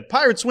 They said,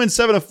 Pirates win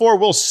 7-4.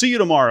 We'll see you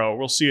tomorrow.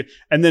 We'll see you.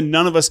 And then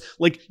none of us,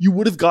 like, you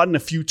would have gotten a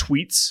few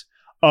tweets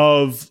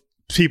of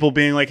people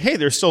being like, hey,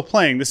 they're still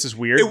playing. This is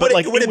weird. But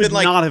like, it would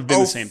not have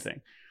been the same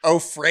thing.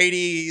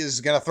 Frady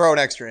is going to throw an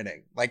extra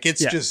inning. Like,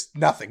 it's just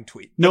nothing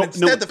tweet. But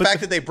instead, the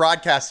fact that they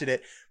broadcasted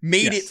it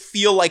made it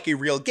feel like a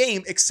real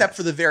game, except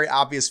for the very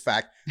obvious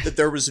fact that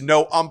there was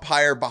no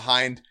umpire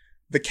behind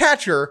the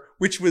catcher,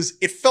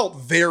 it felt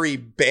very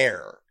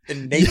bare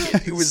and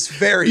naked. It was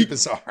very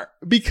bizarre.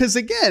 Because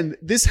again,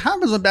 this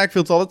happens on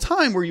backfields all the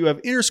time where you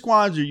have inter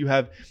squads or you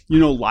have,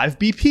 live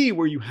BP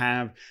where you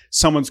have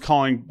someone's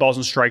calling balls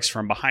and strikes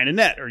from behind a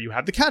net, or you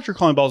have the catcher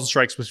calling balls and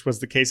strikes, which was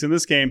the case in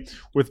this game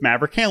with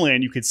Maverick Hanley.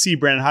 And you could see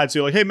Brandon Hyde say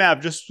like, hey, Mav,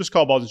 just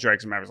call balls and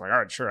strikes. And Maverick's like, all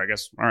right, sure. I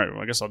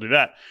guess I'll do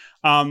that.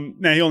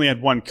 Now he only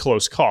had one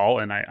close call,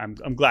 and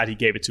I'm glad he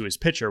gave it to his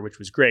pitcher, which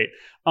was great.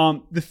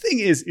 The thing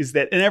is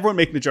that, and everyone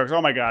making the jokes,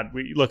 oh my God,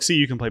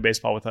 you can play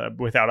baseball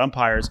without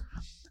umpires.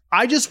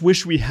 I just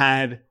wish we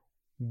had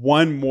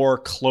one more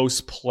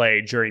close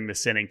play during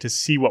this inning to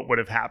see what would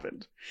have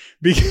happened.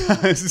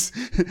 Because,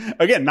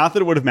 again, not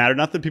that it would have mattered,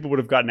 not that people would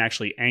have gotten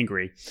actually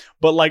angry,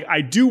 but like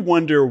I do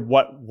wonder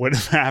what would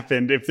have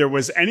happened if there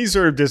was any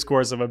sort of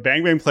discourse of a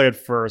bang bang play at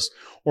first,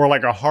 or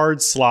like a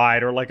hard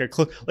slide, or like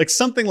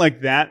something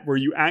like that where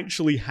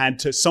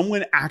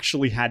someone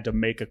actually had to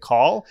make a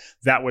call.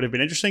 That would have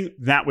been interesting.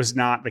 That was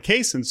not the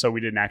case, and so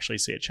we didn't actually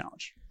see a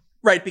challenge.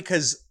 Right,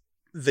 because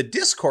the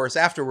discourse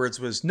afterwards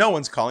was no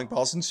one's calling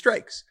balls and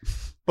strikes.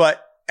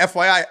 But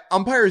FYI,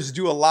 umpires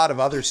do a lot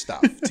of other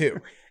stuff too.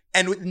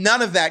 And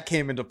none of that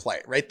came into play,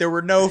 right? There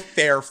were no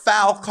fair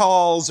foul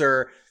calls,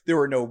 or there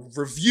were no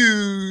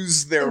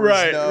reviews. There was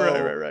right.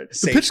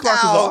 The pitch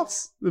clock was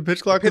off. The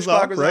pitch clock was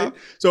off, right?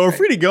 So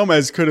Ofrady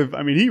Gomez could have,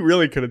 he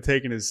really could have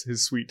taken his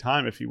sweet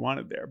time if he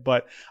wanted there.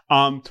 But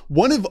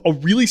one of a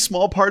really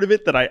small part of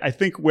it that I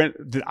think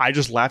that I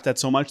just laughed at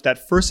so much,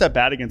 that first at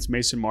bat against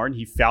Mason Martin,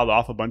 he fouled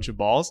off a bunch of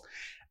balls.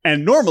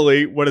 And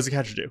normally, what does a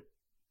catcher do?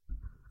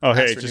 Oh,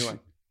 hey, just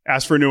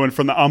ask for a new one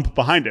from the ump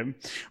behind him.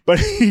 But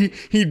he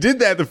did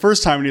that the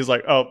first time, and he's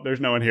like, oh,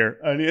 there's no one here.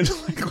 And he had to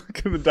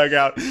look in the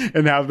dugout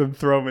and have them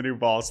throw him a new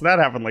ball. So that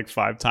happened like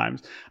 5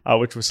 times,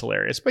 which was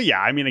hilarious. But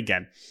yeah,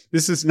 again,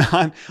 this is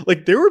not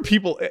like there were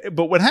people.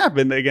 But what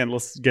happened, again,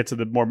 let's get to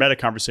the more meta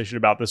conversation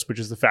about this, which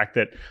is the fact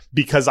that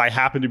because I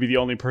happen to be the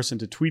only person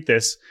to tweet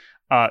this,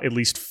 at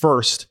least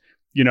first,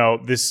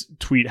 this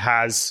tweet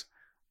has,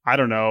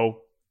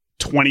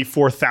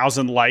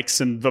 24,000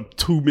 likes and the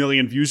 2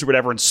 million views or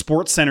whatever, and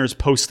SportsCenter's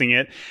posting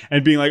it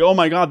and being like, oh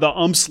my God, the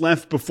umps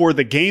left before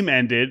the game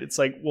ended. It's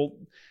like, well,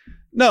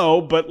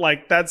 no, but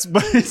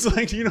it's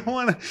like, you don't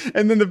want to.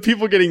 And then the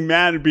people getting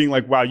mad and being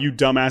like, wow, you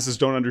dumbasses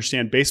don't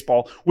understand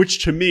baseball,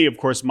 which to me, of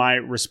course, my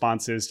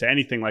response is to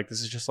anything like this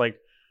is just like,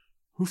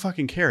 who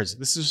fucking cares?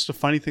 This is just a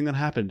funny thing that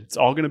happened. It's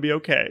all going to be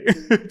okay.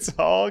 It's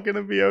all going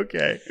to be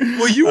okay.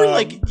 Well, you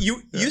were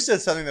you said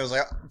something that was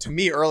like, to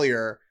me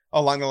earlier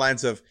along the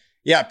lines of,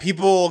 yeah,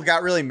 people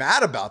got really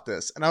mad about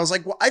this. And I was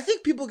like, well, I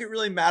think people get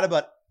really mad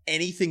about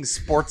anything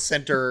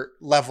SportsCenter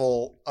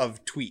level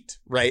of tweet,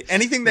 right?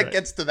 Anything that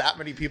gets to that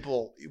many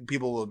people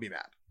will be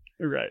mad.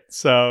 Right.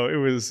 So it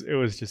was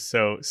just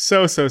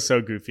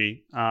so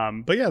goofy.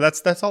 But yeah,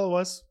 that's all it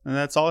was. And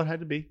that's all it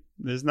had to be.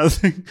 There's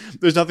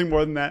nothing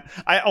more than that.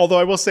 Although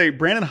I will say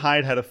Brandon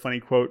Hyde had a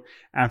funny quote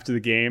after the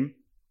game.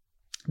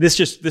 This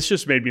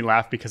just made me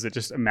laugh because it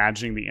just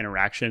imagining the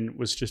interaction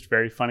was just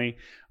very funny.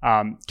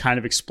 Kind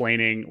of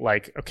explaining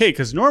like, okay,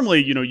 because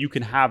normally, you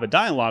can have a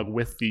dialogue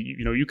with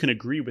you can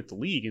agree with the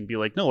league and be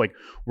like, no, like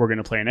we're going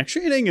to play an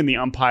extra inning and the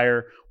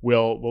umpire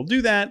will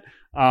do that.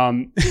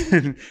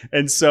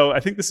 And so I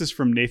think this is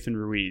from Nathan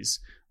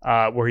Ruiz,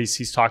 where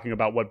he's talking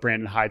about what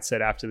Brandon Hyde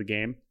said after the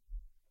game.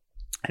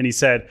 And he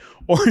said,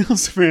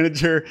 Orioles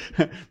manager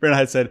Brandon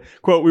Hyde said,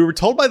 quote, we were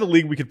told by the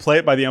league we could play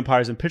it by the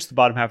umpires and pitch the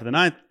bottom half of the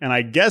ninth, and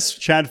I guess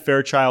Chad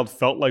Fairchild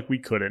felt like we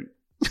couldn't.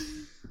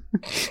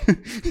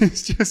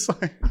 It's just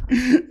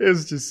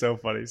so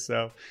funny.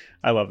 So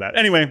I love that.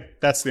 Anyway,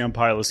 that's the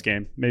umpireless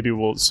game. Maybe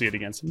we'll see it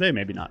again someday,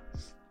 maybe not.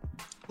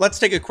 Let's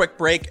take a quick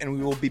break, and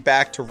we will be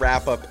back to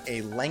wrap up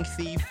a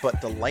lengthy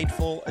but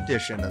delightful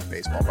edition of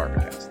Baseball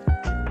Barbecast.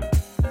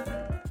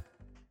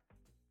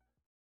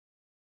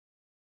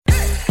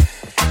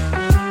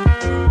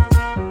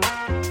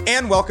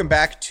 welcome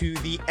back to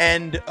the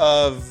end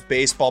of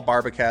Baseball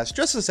Barbacast.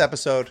 Just this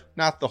episode,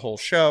 not the whole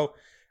show.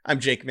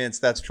 I'm Jake Mintz,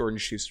 that's Jordan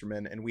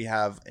Schusterman, and we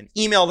have an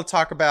email to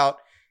talk about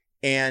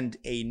and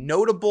a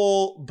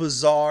notable,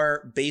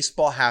 bizarre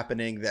baseball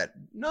happening that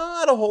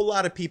not a whole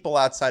lot of people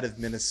outside of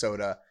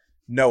Minnesota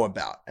know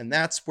about. And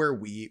that's where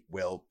we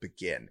will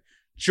begin.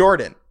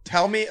 Jordan,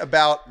 tell me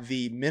about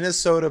the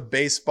Minnesota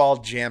Baseball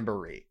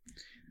Jamboree.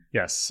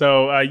 Yes.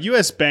 So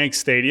US Bank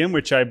Stadium,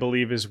 which I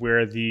believe is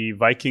where the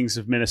Vikings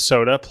of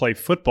Minnesota play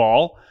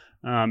football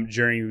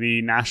during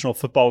the National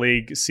Football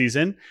League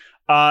season.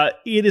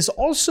 It is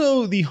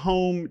also the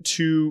home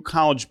to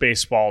college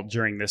baseball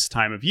during this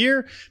time of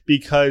year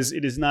because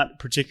it is not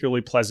particularly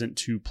pleasant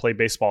to play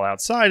baseball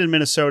outside in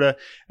Minnesota.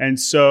 And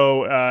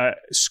so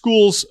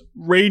schools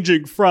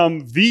ranging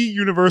from the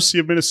University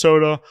of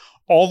Minnesota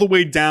all the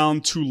way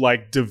down to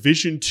like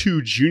Division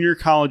II junior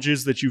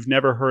colleges that you've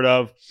never heard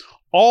of,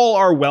 all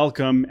are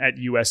welcome at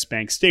US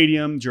Bank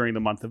Stadium during the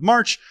month of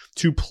March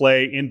to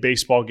play in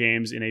baseball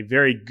games in a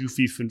very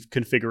goofy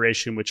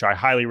configuration, which I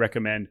highly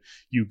recommend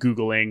you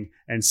Googling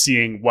and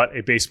seeing what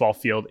a baseball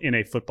field in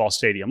a football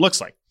stadium looks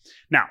like.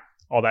 Now,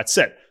 all that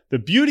said, the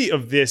beauty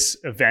of this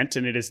event,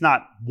 and it is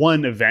not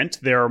one event,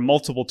 there are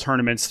multiple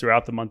tournaments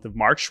throughout the month of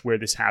March where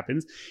this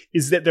happens,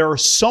 is that there are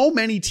so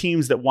many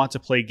teams that want to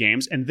play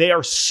games, and they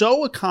are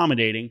so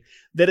accommodating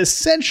that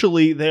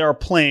essentially they are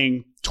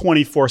playing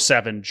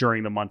 24/7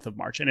 during the month of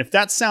March. And if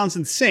that sounds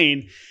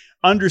insane,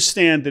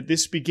 understand that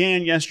this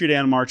began yesterday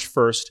on March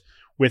 1st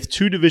with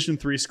two Division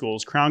III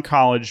schools, Crown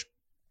College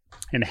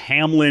and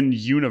Hamlin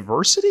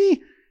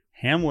University.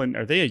 Hamlin,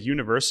 are they a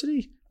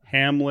university?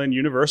 Hamlin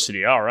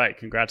University. All right.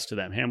 Congrats to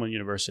them. Hamlin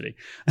University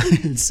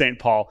in St.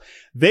 Paul.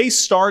 They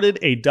started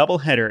a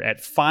doubleheader at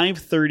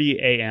 5:30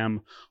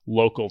 a.m.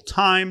 local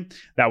time.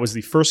 That was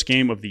the first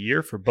game of the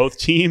year for both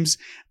teams.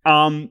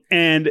 Rise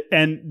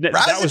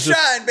that was and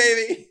shine,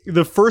 baby.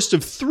 The first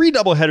of three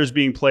doubleheaders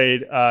being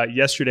played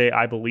yesterday,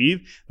 I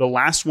believe. The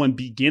last one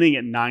beginning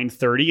at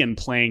 9:30 and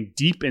playing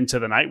deep into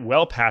the night,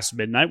 well past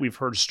midnight. We've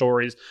heard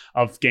stories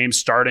of games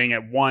starting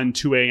at 1,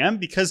 2 a.m.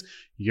 because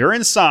you're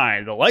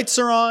inside. The lights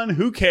are on.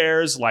 Who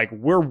cares? Like,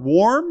 we're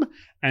warm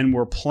and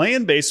we're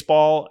playing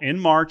baseball in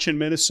March in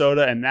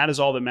Minnesota, and that is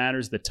all that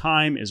matters. The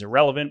time is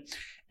irrelevant.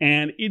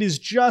 And it is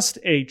just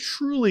a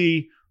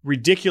truly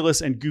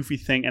ridiculous and goofy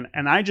thing.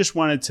 And I just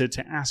wanted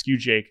to ask you,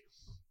 Jake,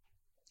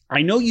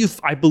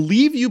 I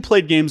believe you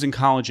played games in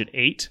college at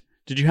 8.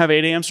 Did you have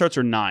 8 a.m. starts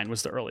or 9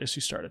 was the earliest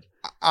you started?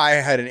 I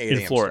had an 8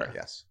 a.m. Florida. start,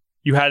 yes.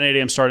 You had an 8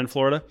 a.m. start in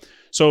Florida?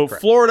 So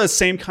correct. Florida,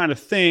 same kind of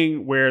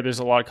thing where there's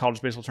a lot of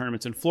college baseball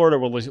tournaments in Florida.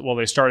 Well,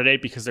 they start at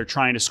 8 because they're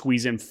trying to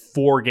squeeze in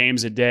 4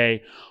 games a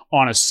day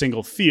on a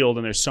single field,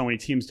 and there's so many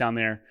teams down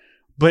there.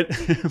 But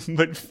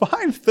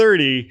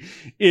 5:30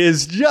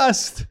 is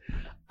just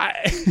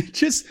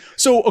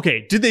so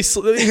okay. Did they?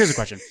 Here's a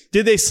question: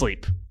 did they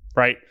sleep?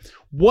 Right?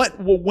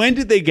 When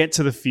did they get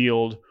to the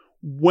field?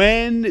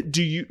 When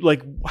do you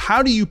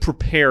how do you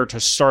prepare to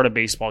start a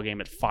baseball game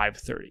at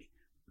 5:30?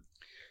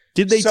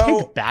 Did they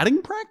take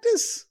batting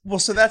practice? Well,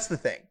 so that's the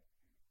thing.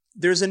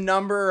 There's a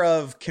number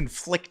of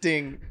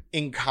conflicting,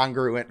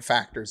 incongruent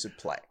factors at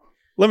play.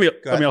 Let me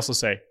also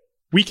say,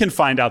 we can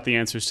find out the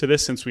answers to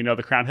this since we know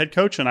the Crown head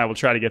coach, and I will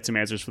try to get some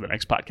answers for the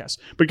next podcast.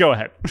 But go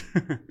ahead.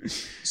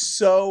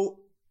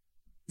 So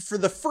for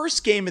the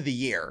first game of the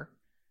year,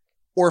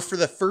 or for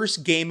the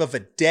first game of a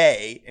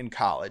day in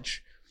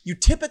college, you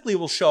typically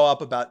will show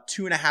up about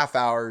 2.5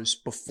 hours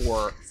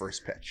before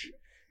first pitch.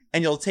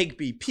 And you'll take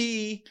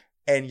BP,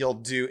 and you'll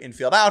do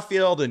infield,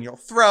 outfield, and you'll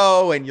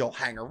throw, and you'll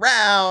hang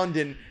around,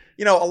 and,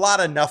 a lot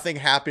of nothing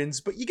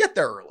happens, but you get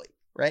there early,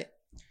 right?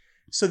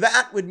 So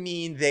that would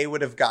mean they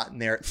would have gotten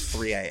there at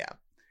 3 a.m.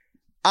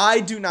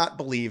 I do not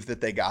believe that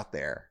they got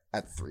there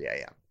at 3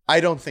 a.m. I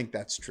don't think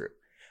that's true.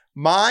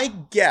 My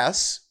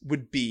guess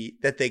would be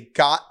that they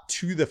got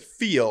to the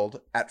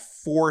field at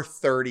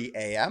 4:30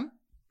 a.m.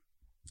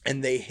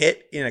 and they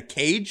hit in a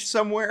cage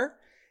somewhere,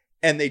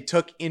 and they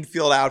took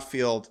infield,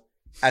 outfield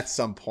at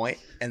some point,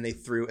 and they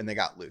threw and they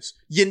got loose.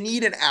 You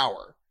need an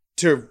hour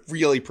to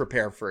really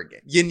prepare for a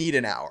game. You need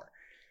an hour.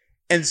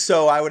 And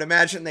so I would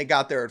imagine they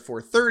got there at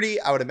 4:30.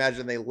 I would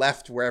imagine they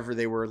left wherever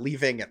they were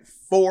leaving at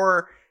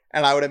 4.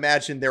 And I would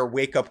imagine their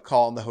wake-up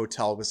call in the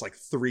hotel was like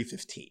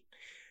 3:15.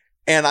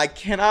 And I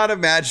cannot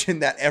imagine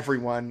that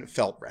everyone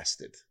felt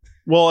rested.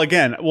 Well, I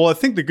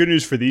think the good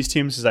news for these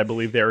teams is I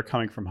believe they were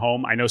coming from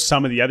home. I know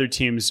some of the other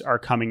teams are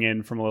coming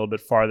in from a little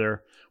bit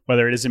farther,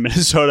 whether it is in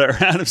Minnesota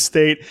or out of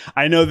state.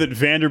 I know that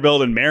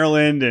Vanderbilt and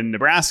Maryland and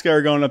Nebraska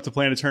are going up to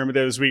play in a tournament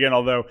there this weekend,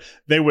 although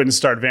they wouldn't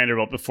start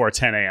Vanderbilt before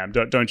 10 a.m.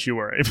 Don't you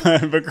worry.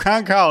 But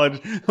Crown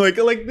College,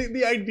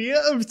 the idea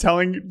of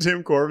telling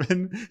Tim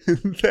Corbin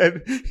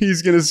that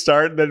he's going to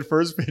start, that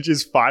first pitch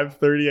is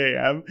 5:30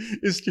 a.m.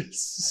 is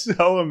just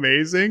so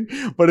amazing.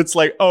 But it's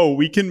like, oh,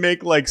 we can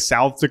make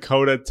South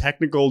Dakota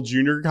Technical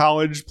Junior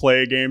College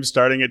play a game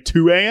starting at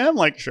 2 a.m.?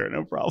 Sure,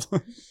 no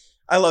problem.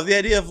 I love the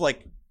idea of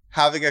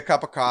having a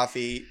cup of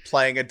coffee,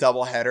 playing a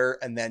doubleheader,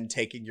 and then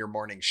taking your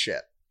morning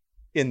shit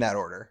in that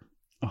order.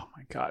 Oh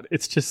my God.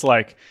 It's just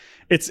like,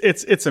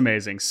 it's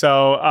amazing.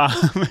 So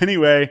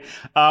anyway,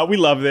 we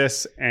love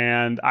this.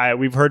 And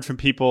we've heard from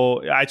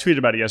people. I tweeted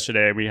about it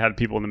yesterday. We had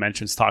people in the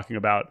mentions talking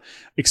about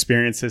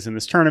experiences in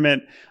this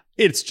tournament.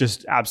 It's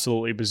just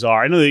absolutely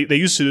bizarre. I know they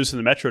used to do this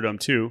in the Metrodome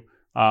too,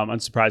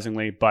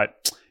 unsurprisingly,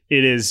 but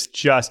it is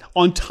just,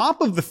 on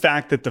top of the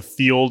fact that the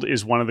field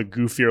is one of the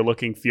goofier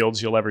looking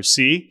fields you'll ever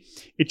see,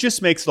 it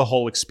just makes the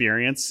whole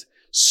experience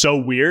so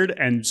weird,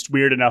 and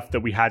weird enough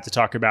that we had to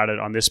talk about it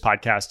on this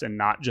podcast and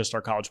not just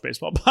our college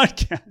baseball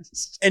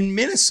podcast. And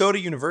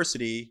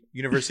University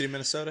of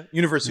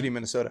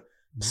Minnesota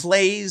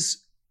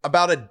plays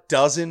about a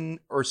dozen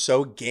or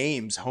so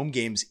games, home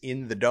games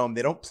in the Dome.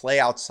 They don't play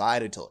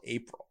outside until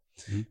April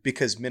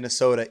because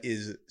Minnesota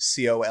is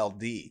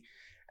COLD.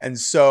 And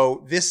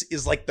so this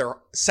is like their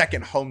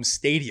second home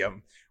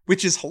stadium,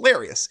 which is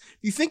hilarious. If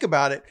you think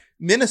about it,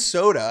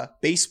 Minnesota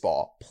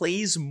baseball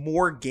plays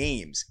more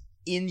games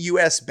in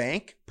US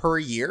Bank per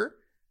year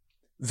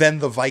than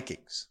the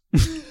Vikings.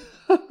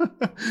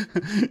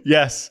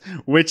 Yes,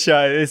 which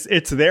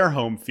it's their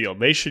home field.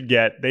 They should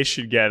get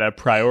a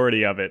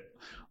priority of it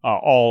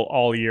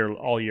all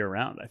year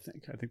round. I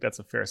think that's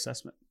a fair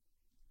assessment.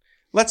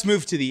 Let's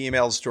move to the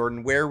emails,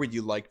 Jordan. Where would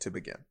you like to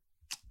begin?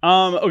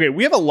 Okay,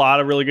 we have a lot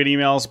of really good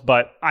emails,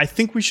 but I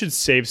think we should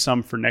save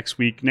some for next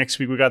week. Next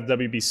week, we got the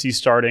WBC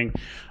starting,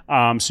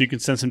 so you can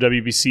send some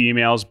WBC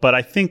emails. But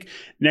I think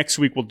next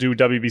week we'll do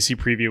WBC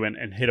preview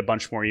and hit a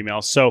bunch more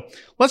emails. So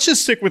let's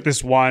just stick with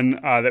this one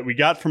that we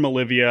got from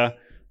Olivia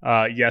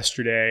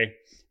yesterday,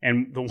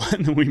 and the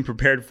one that we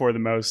prepared for the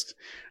most.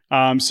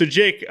 So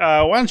Jake,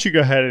 why don't you go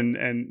ahead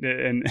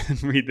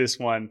and read this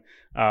one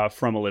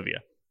from Olivia?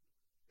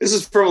 This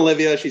is from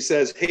Olivia. She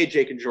says, "Hey,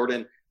 Jake and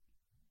Jordan.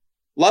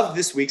 Love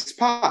this week's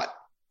pod.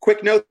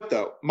 Quick note,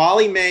 though.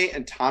 Molly May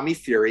and Tommy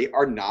Fury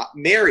are not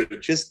married,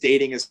 just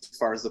dating as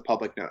far as the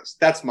public knows.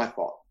 That's my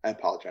fault. I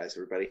apologize,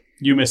 everybody.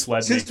 You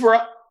misled me.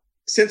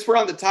 Since we're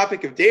on the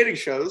topic of dating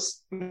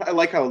shows, I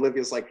like how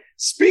Olivia's like,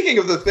 speaking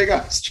of the thing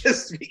I was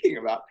just speaking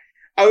about,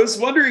 I was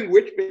wondering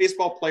which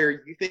baseball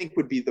player you think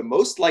would be the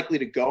most likely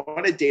to go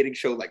on a dating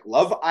show like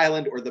Love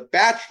Island or The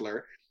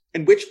Bachelor,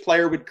 and which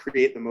player would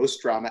create the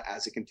most drama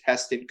as a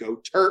contestant. Go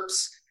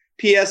Terps.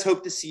 P.S.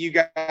 Hope to see you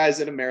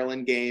guys at a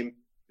Maryland game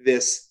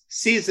this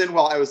season.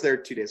 Well, I was there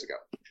 2 days ago.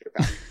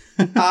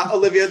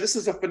 Olivia, this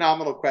is a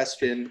phenomenal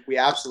question. We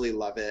absolutely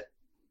love it.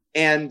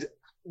 And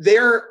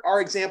there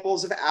are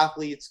examples of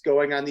athletes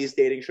going on these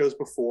dating shows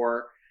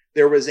before.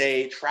 There was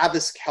a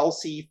Travis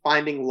Kelce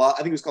Finding Love. I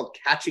think it was called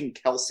Catching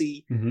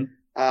Kelce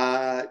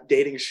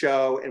dating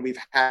show. And we've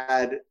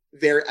had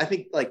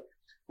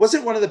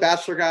wasn't one of the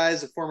Bachelor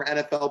guys a former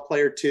NFL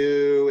player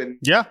too? And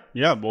yeah.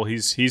 Well, he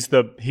is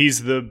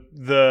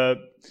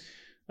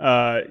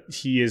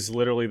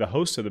literally the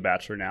host of The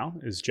Bachelor now.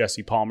 Is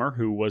Jesse Palmer,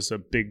 who was a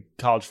big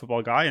college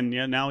football guy, and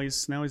now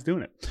he's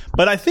doing it.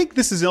 But I think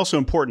this is also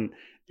important,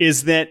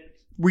 is that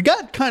we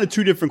got kind of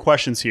two different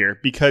questions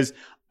here, because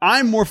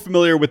I'm more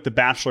familiar with The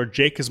Bachelor.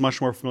 Jake is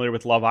much more familiar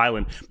with Love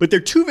Island. But they're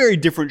two very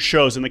different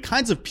shows, and the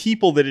kinds of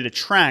people that it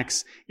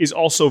attracts is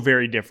also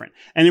very different.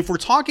 And if we're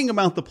talking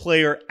about the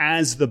player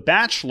as The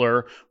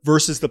Bachelor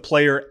versus the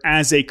player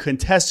as a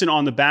contestant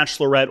on The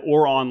Bachelorette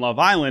or on Love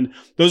Island,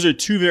 those are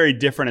two very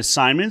different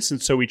assignments.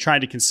 And so we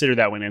tried to consider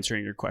that when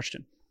answering your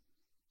question.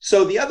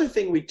 So the other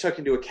thing we took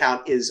into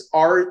account is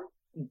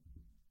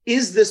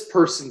this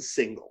person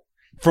single?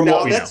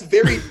 That's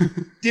very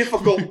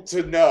difficult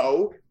to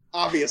know.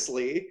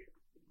 Obviously,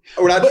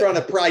 we're not trying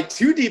to pry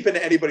too deep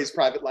into anybody's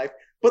private life,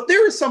 but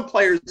there are some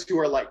players who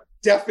are like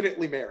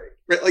definitely married,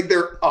 right? Like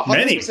they're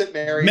 100%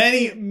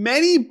 married.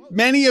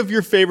 Many of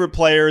your favorite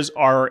players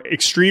are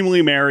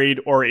extremely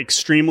married or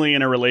extremely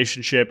in a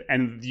relationship,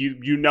 and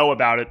you know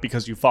about it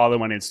because you follow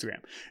them on Instagram.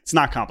 It's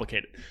not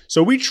complicated.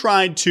 So we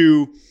tried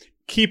to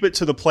keep it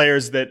to the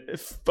players that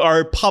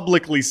are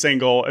publicly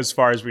single as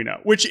far as we know.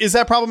 Which, is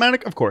that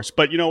problematic? Of course.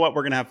 But you know what?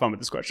 We're going to have fun with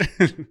this question.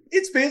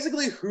 It's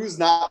basically who's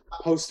not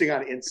posting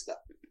on Insta.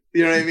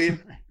 You know what I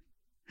mean?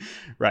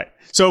 Right.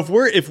 So if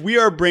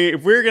we're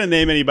going to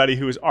name anybody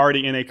who is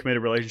already in a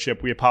committed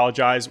relationship, we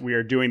apologize. We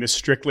are doing this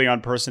strictly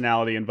on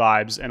personality and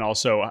vibes. And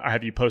also,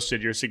 have you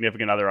posted your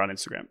significant other on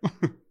Instagram?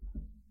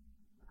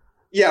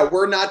 Yeah,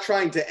 we're not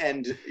trying to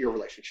end your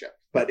relationship.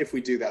 But if we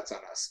do, that's on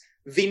us.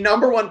 The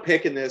number one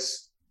pick in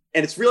this,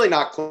 and it's really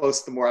not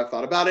close the more I've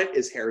thought about it,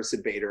 is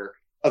Harrison Bader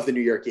of the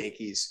New York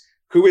Yankees,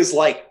 who is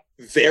like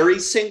very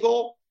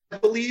single, I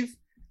believe,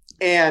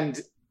 and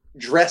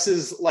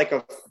dresses like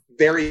a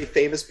very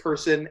famous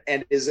person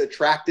and is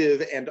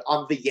attractive and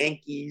on the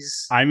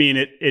Yankees. I mean,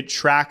 it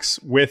tracks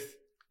with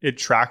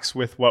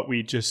what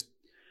we just,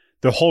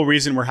 the whole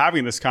reason we're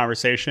having this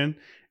conversation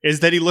is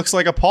that he looks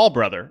like a Paul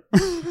brother.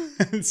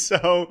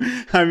 So,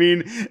 I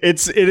mean,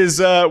 it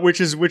is which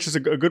is a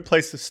good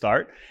place to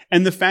start.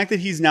 And the fact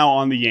that he's now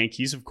on the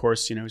Yankees, of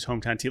course, you know, his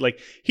hometown team, like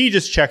he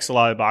just checks a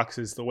lot of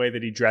boxes. The way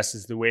that he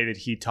dresses, the way that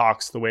he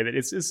talks, the way that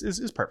is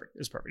perfect.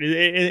 It's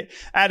perfect.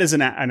 That is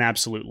an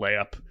absolute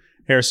layup.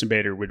 Harrison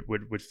Bader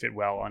would fit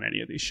well on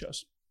any of these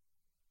shows.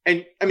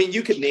 And I mean,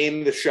 you could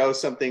name the show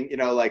something, you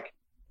know, like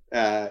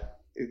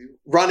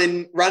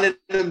running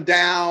them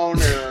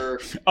down, or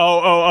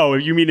oh,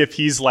 you mean if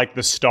he's like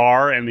the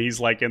star and he's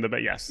like in the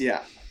yes,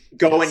 yeah,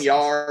 going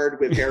yard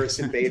with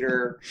Harrison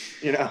Bader,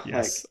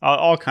 yes, like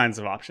all kinds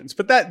of options.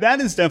 But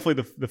that is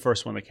definitely the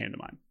first one that came to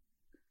mind.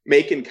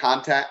 Making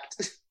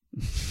contact.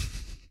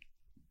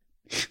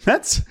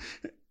 That's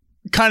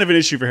kind of an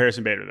issue for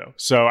Harrison Bader, though.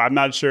 So I'm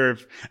not sure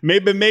if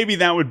maybe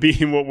that would be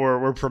what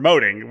we're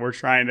promoting. We're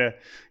trying to,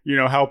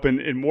 help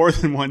in more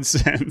than one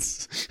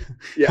sense.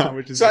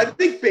 Yeah. So I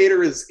think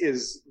Bader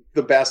is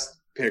the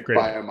best pick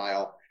by a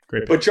mile.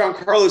 Great. But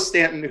Giancarlo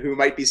Stanton, who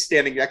might be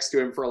standing next to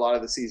him for a lot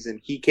of the season,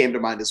 he came to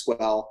mind as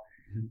well.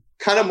 Mm-hmm.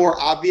 Kind of more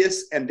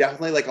obvious and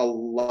definitely like a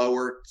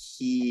lower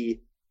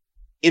key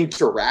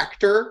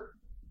interactor,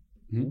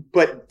 mm-hmm.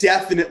 but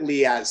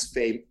definitely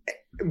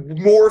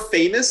more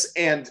famous.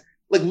 And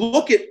like,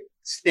 look at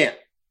Stanton.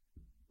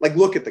 Like,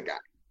 look at the guy.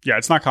 Yeah,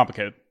 it's not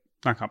complicated.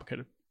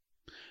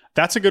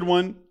 That's a good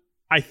one.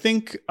 I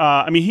think.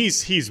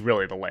 He's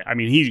really the lane. I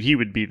mean, he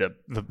would be the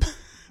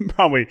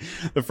probably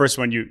the first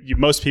one you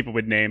most people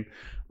would name.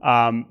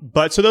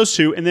 But so those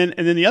two, and then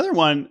the other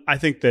one I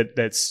think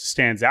that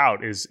stands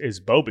out is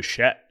Bo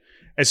Bichette.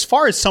 As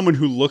far as someone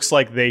who looks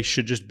like they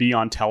should just be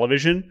on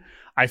television,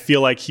 I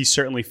feel like he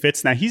certainly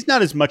fits. Now, he's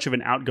not as much of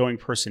an outgoing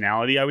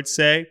personality, I would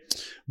say,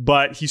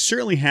 but he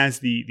certainly has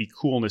the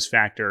coolness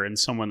factor and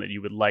someone that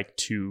you would like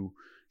to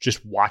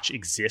just watch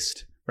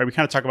exist, right? We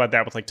kind of talk about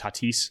that with like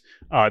Tatis.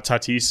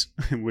 Tatis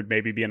would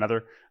maybe be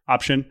another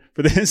option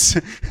for this,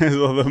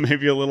 although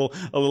maybe a little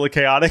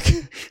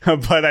chaotic,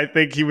 but I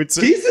think he would.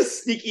 He's a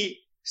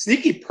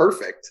sneaky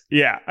perfect.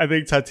 Yeah, I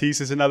think Tatis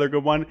is another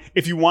good one.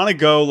 If you want to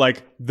go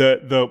like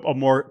a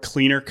more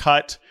cleaner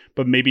cut,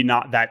 but maybe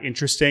not that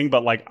interesting,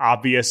 but like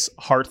obvious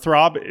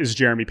heartthrob is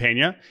Jeremy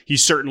Pena. He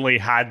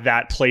certainly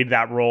played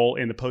that role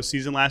in the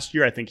postseason last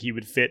year. I think he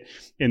would fit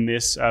in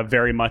this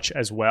very much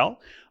as well.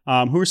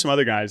 Who are some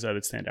other guys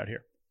that stand out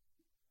here?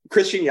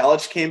 Christian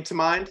Yelich came to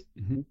mind,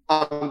 mm-hmm.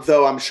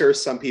 Though I'm sure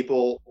some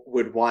people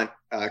would want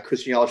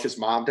Christian Yelich's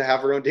mom to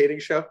have her own dating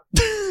show.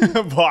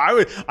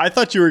 Well, I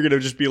thought you were going to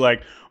just be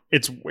like,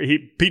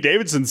 Pete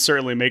Davidson's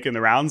certainly making the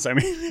rounds. I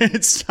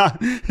mean, so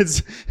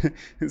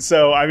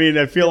I mean,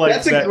 I feel like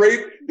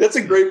that's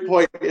a great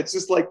point. It's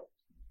just like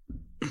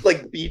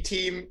B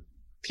team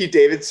Pete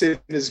Davidson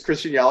is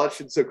Christian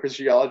Yelich, and so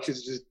Christian Yelich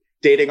is just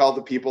dating all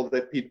the people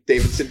that Pete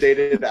Davidson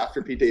dated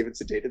after Pete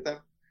Davidson dated them.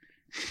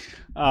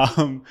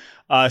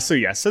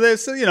 So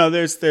there's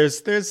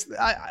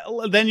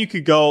then you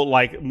could go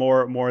like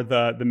more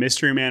the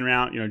mystery man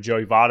route.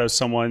 Joey Votto,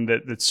 someone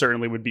that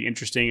certainly would be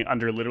interesting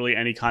under literally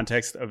any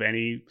context of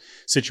any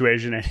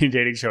situation, any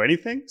dating show,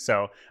 anything.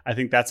 So I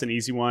think that's an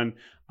easy one.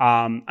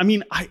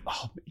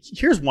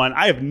 Here's one.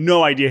 I have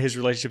no idea his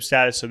relationship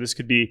status, so this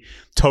could be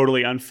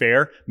totally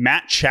unfair.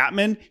 Matt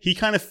Chapman, he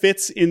kind of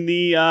fits in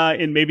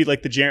in maybe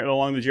like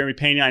along the Jeremy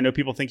Pena. I know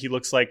people think he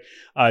looks like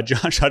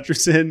Josh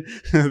Hutcherson.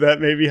 That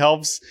maybe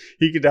helps.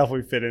 He could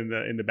definitely fit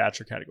in the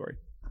Bachelor category.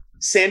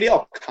 Sandy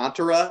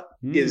Alcantara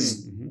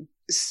is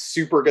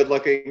super good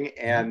looking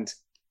and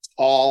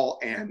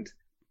tall, and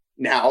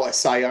now a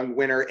Cy Young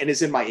winner, and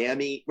is in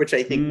Miami, which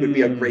I think would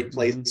be a great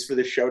place for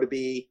the show to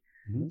be.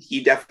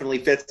 He definitely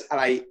fits, and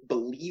I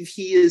believe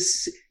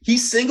he's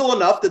single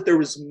enough that there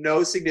was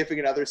no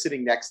significant other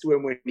sitting next to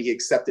him when he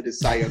accepted his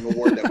Cy Young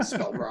award that was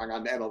spelled wrong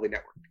on MLB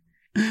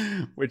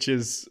Network. Which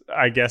is,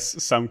 I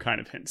guess, some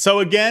kind of hint. So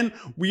again,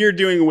 we are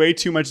doing way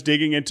too much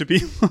digging into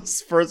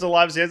people's personal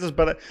lives answers,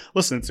 but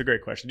listen, it's a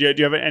great question. Do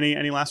you have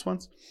any last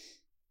ones?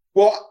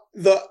 Well,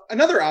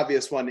 another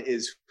obvious one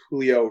is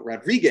Julio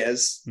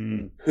Rodriguez,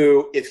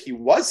 who, if he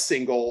was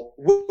single,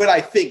 would I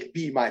think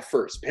be my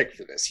first pick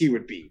for this. He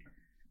would be.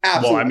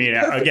 Absolutely. Well, I mean,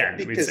 again,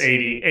 it's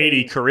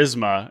 80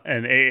 charisma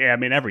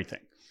and everything.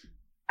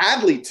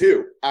 Adley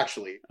too,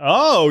 actually.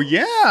 Oh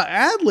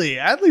yeah,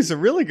 Adley's a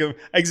really good.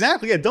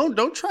 Exactly. Yeah.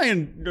 Don't try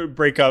and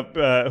break up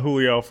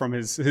Julio from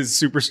his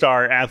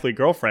superstar athlete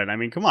girlfriend. I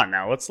mean, come on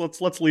now.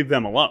 Let's leave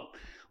them alone.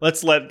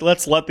 Let's let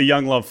the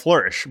young love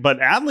flourish. But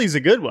Adley's a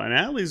good one.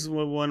 Adley's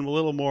one a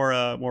little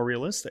more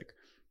realistic.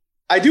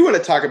 I do want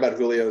to talk about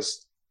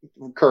Julio's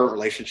current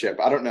relationship.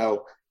 I don't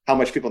know how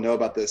much people know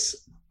about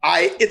this.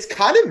 It's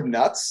kind of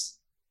nuts.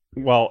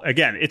 Well,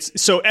 again,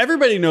 so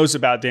everybody knows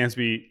about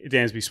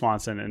Dansby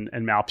Swanson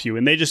and Mal Pugh,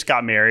 and they just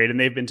got married and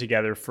they've been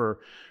together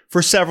for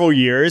several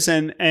years.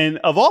 And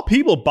of all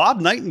people, Bob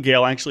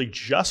Nightingale actually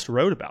just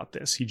wrote about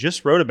this. He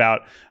just wrote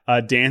about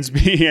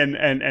Dansby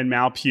and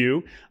Mal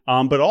Pugh,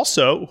 but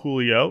also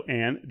Julio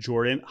and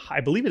Jordan. I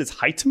believe it is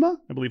Huitema.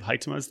 I believe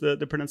Huitema is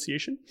the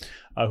pronunciation.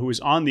 Who is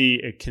on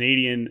the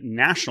Canadian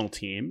national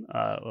team,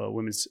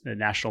 women's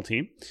national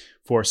team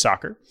for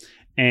soccer.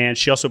 And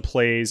she also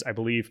plays, I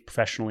believe,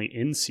 professionally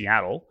in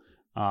Seattle,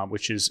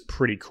 which is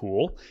pretty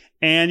cool.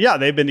 And yeah,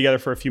 they've been together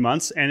for a few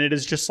months, and it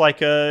is just like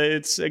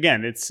just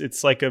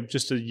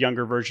a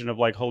younger version of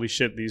like, holy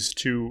shit, these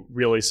two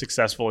really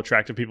successful,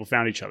 attractive people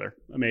found each other.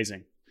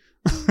 Amazing.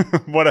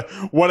 What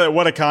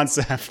a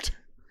concept.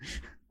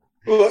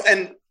 Well,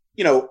 and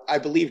I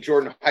believe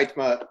Jordan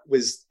Huitema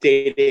was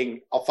dating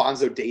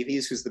Alphonso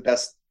Davies, who's the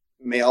best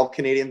male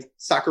Canadian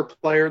soccer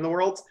player in the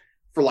world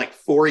for like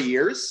 4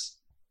 years,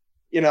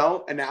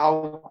 and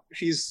now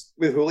she's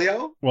with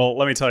Julio. Well,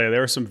 let me tell you,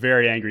 there are some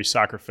very angry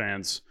soccer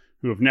fans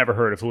who have never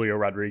heard of Julio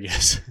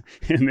Rodriguez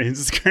in the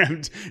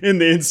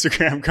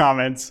Instagram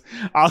comments.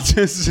 I'll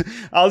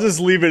just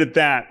leave it at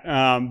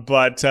that.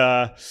 But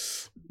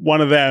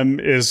one of them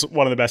is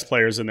one of the best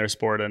players in their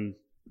sport and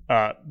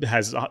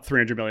has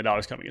 $300 million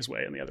coming his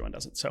way, and the other one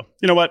doesn't. So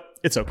you know what?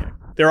 It's okay.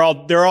 They're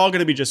all going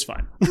to be just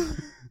fine.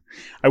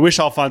 I wish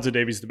Alphonso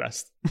Davies the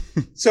best.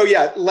 So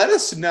yeah, let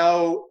us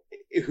know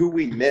who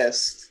we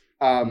missed.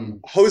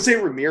 Jose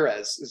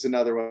Ramirez is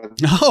another one.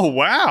 Oh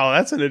wow,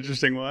 that's an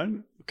interesting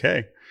one.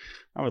 Okay.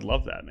 I would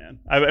love that, man.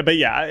 But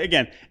yeah,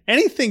 again,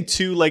 anything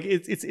too, like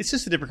it's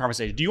just a different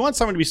conversation. Do you want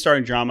someone to be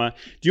starting drama?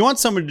 Do you want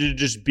someone to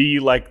just be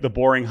like the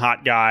boring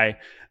hot guy?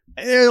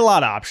 There are a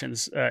lot of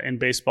options in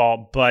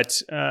baseball,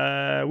 but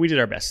we did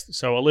our best.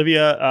 So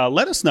Olivia,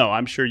 let us know.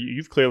 I'm sure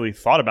you've clearly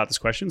thought about this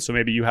question, so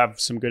maybe you have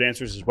some good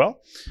answers as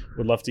well.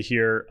 Would love to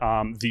hear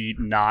the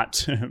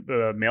not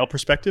male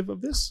perspective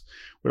of this.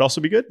 Would also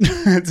be good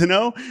to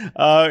know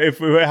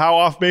how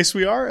off base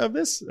we are of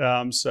this.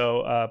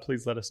 So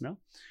please let us know.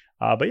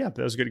 But yeah,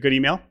 that was a good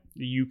email.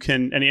 You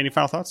can any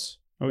final thoughts?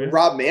 Okay.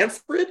 Rob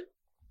Manfred?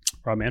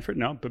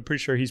 No, but pretty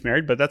sure he's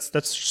married. But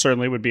that's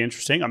certainly would be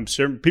interesting. I'm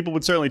sure people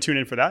would certainly tune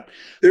in for that.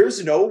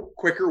 There's no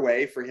quicker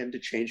way for him to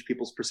change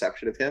people's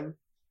perception of him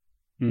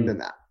than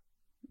that.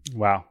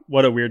 Wow,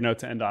 what a weird note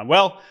to end on.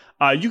 Well,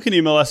 you can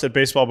email us at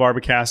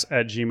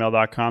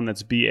baseballbarbacast@gmail.com.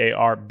 That's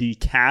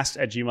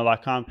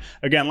BARBcast@gmail.com.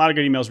 Again, a lot of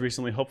good emails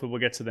recently. Hopefully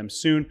we'll get to them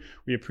soon.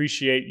 We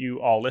appreciate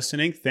you all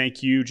listening.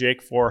 Thank you,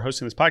 Jake, for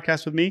hosting this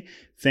podcast with me.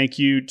 Thank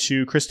you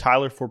to Chris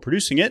Tyler for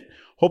producing it.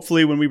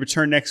 Hopefully when we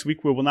return next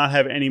week, we will not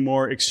have any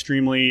more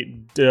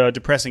extremely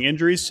depressing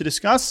injuries to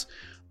discuss.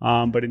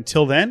 But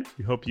until then,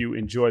 we hope you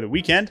enjoy the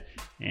weekend,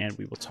 and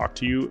we will talk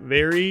to you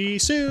very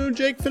soon.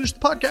 Jake, finish the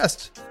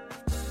podcast.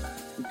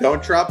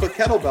 Don't drop a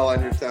kettlebell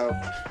on your toe.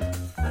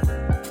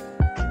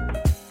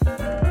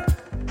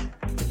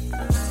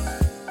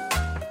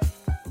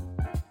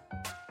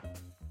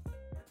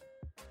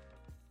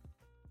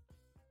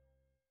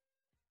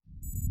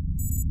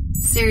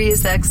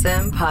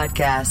 SiriusXM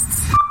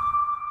Podcasts.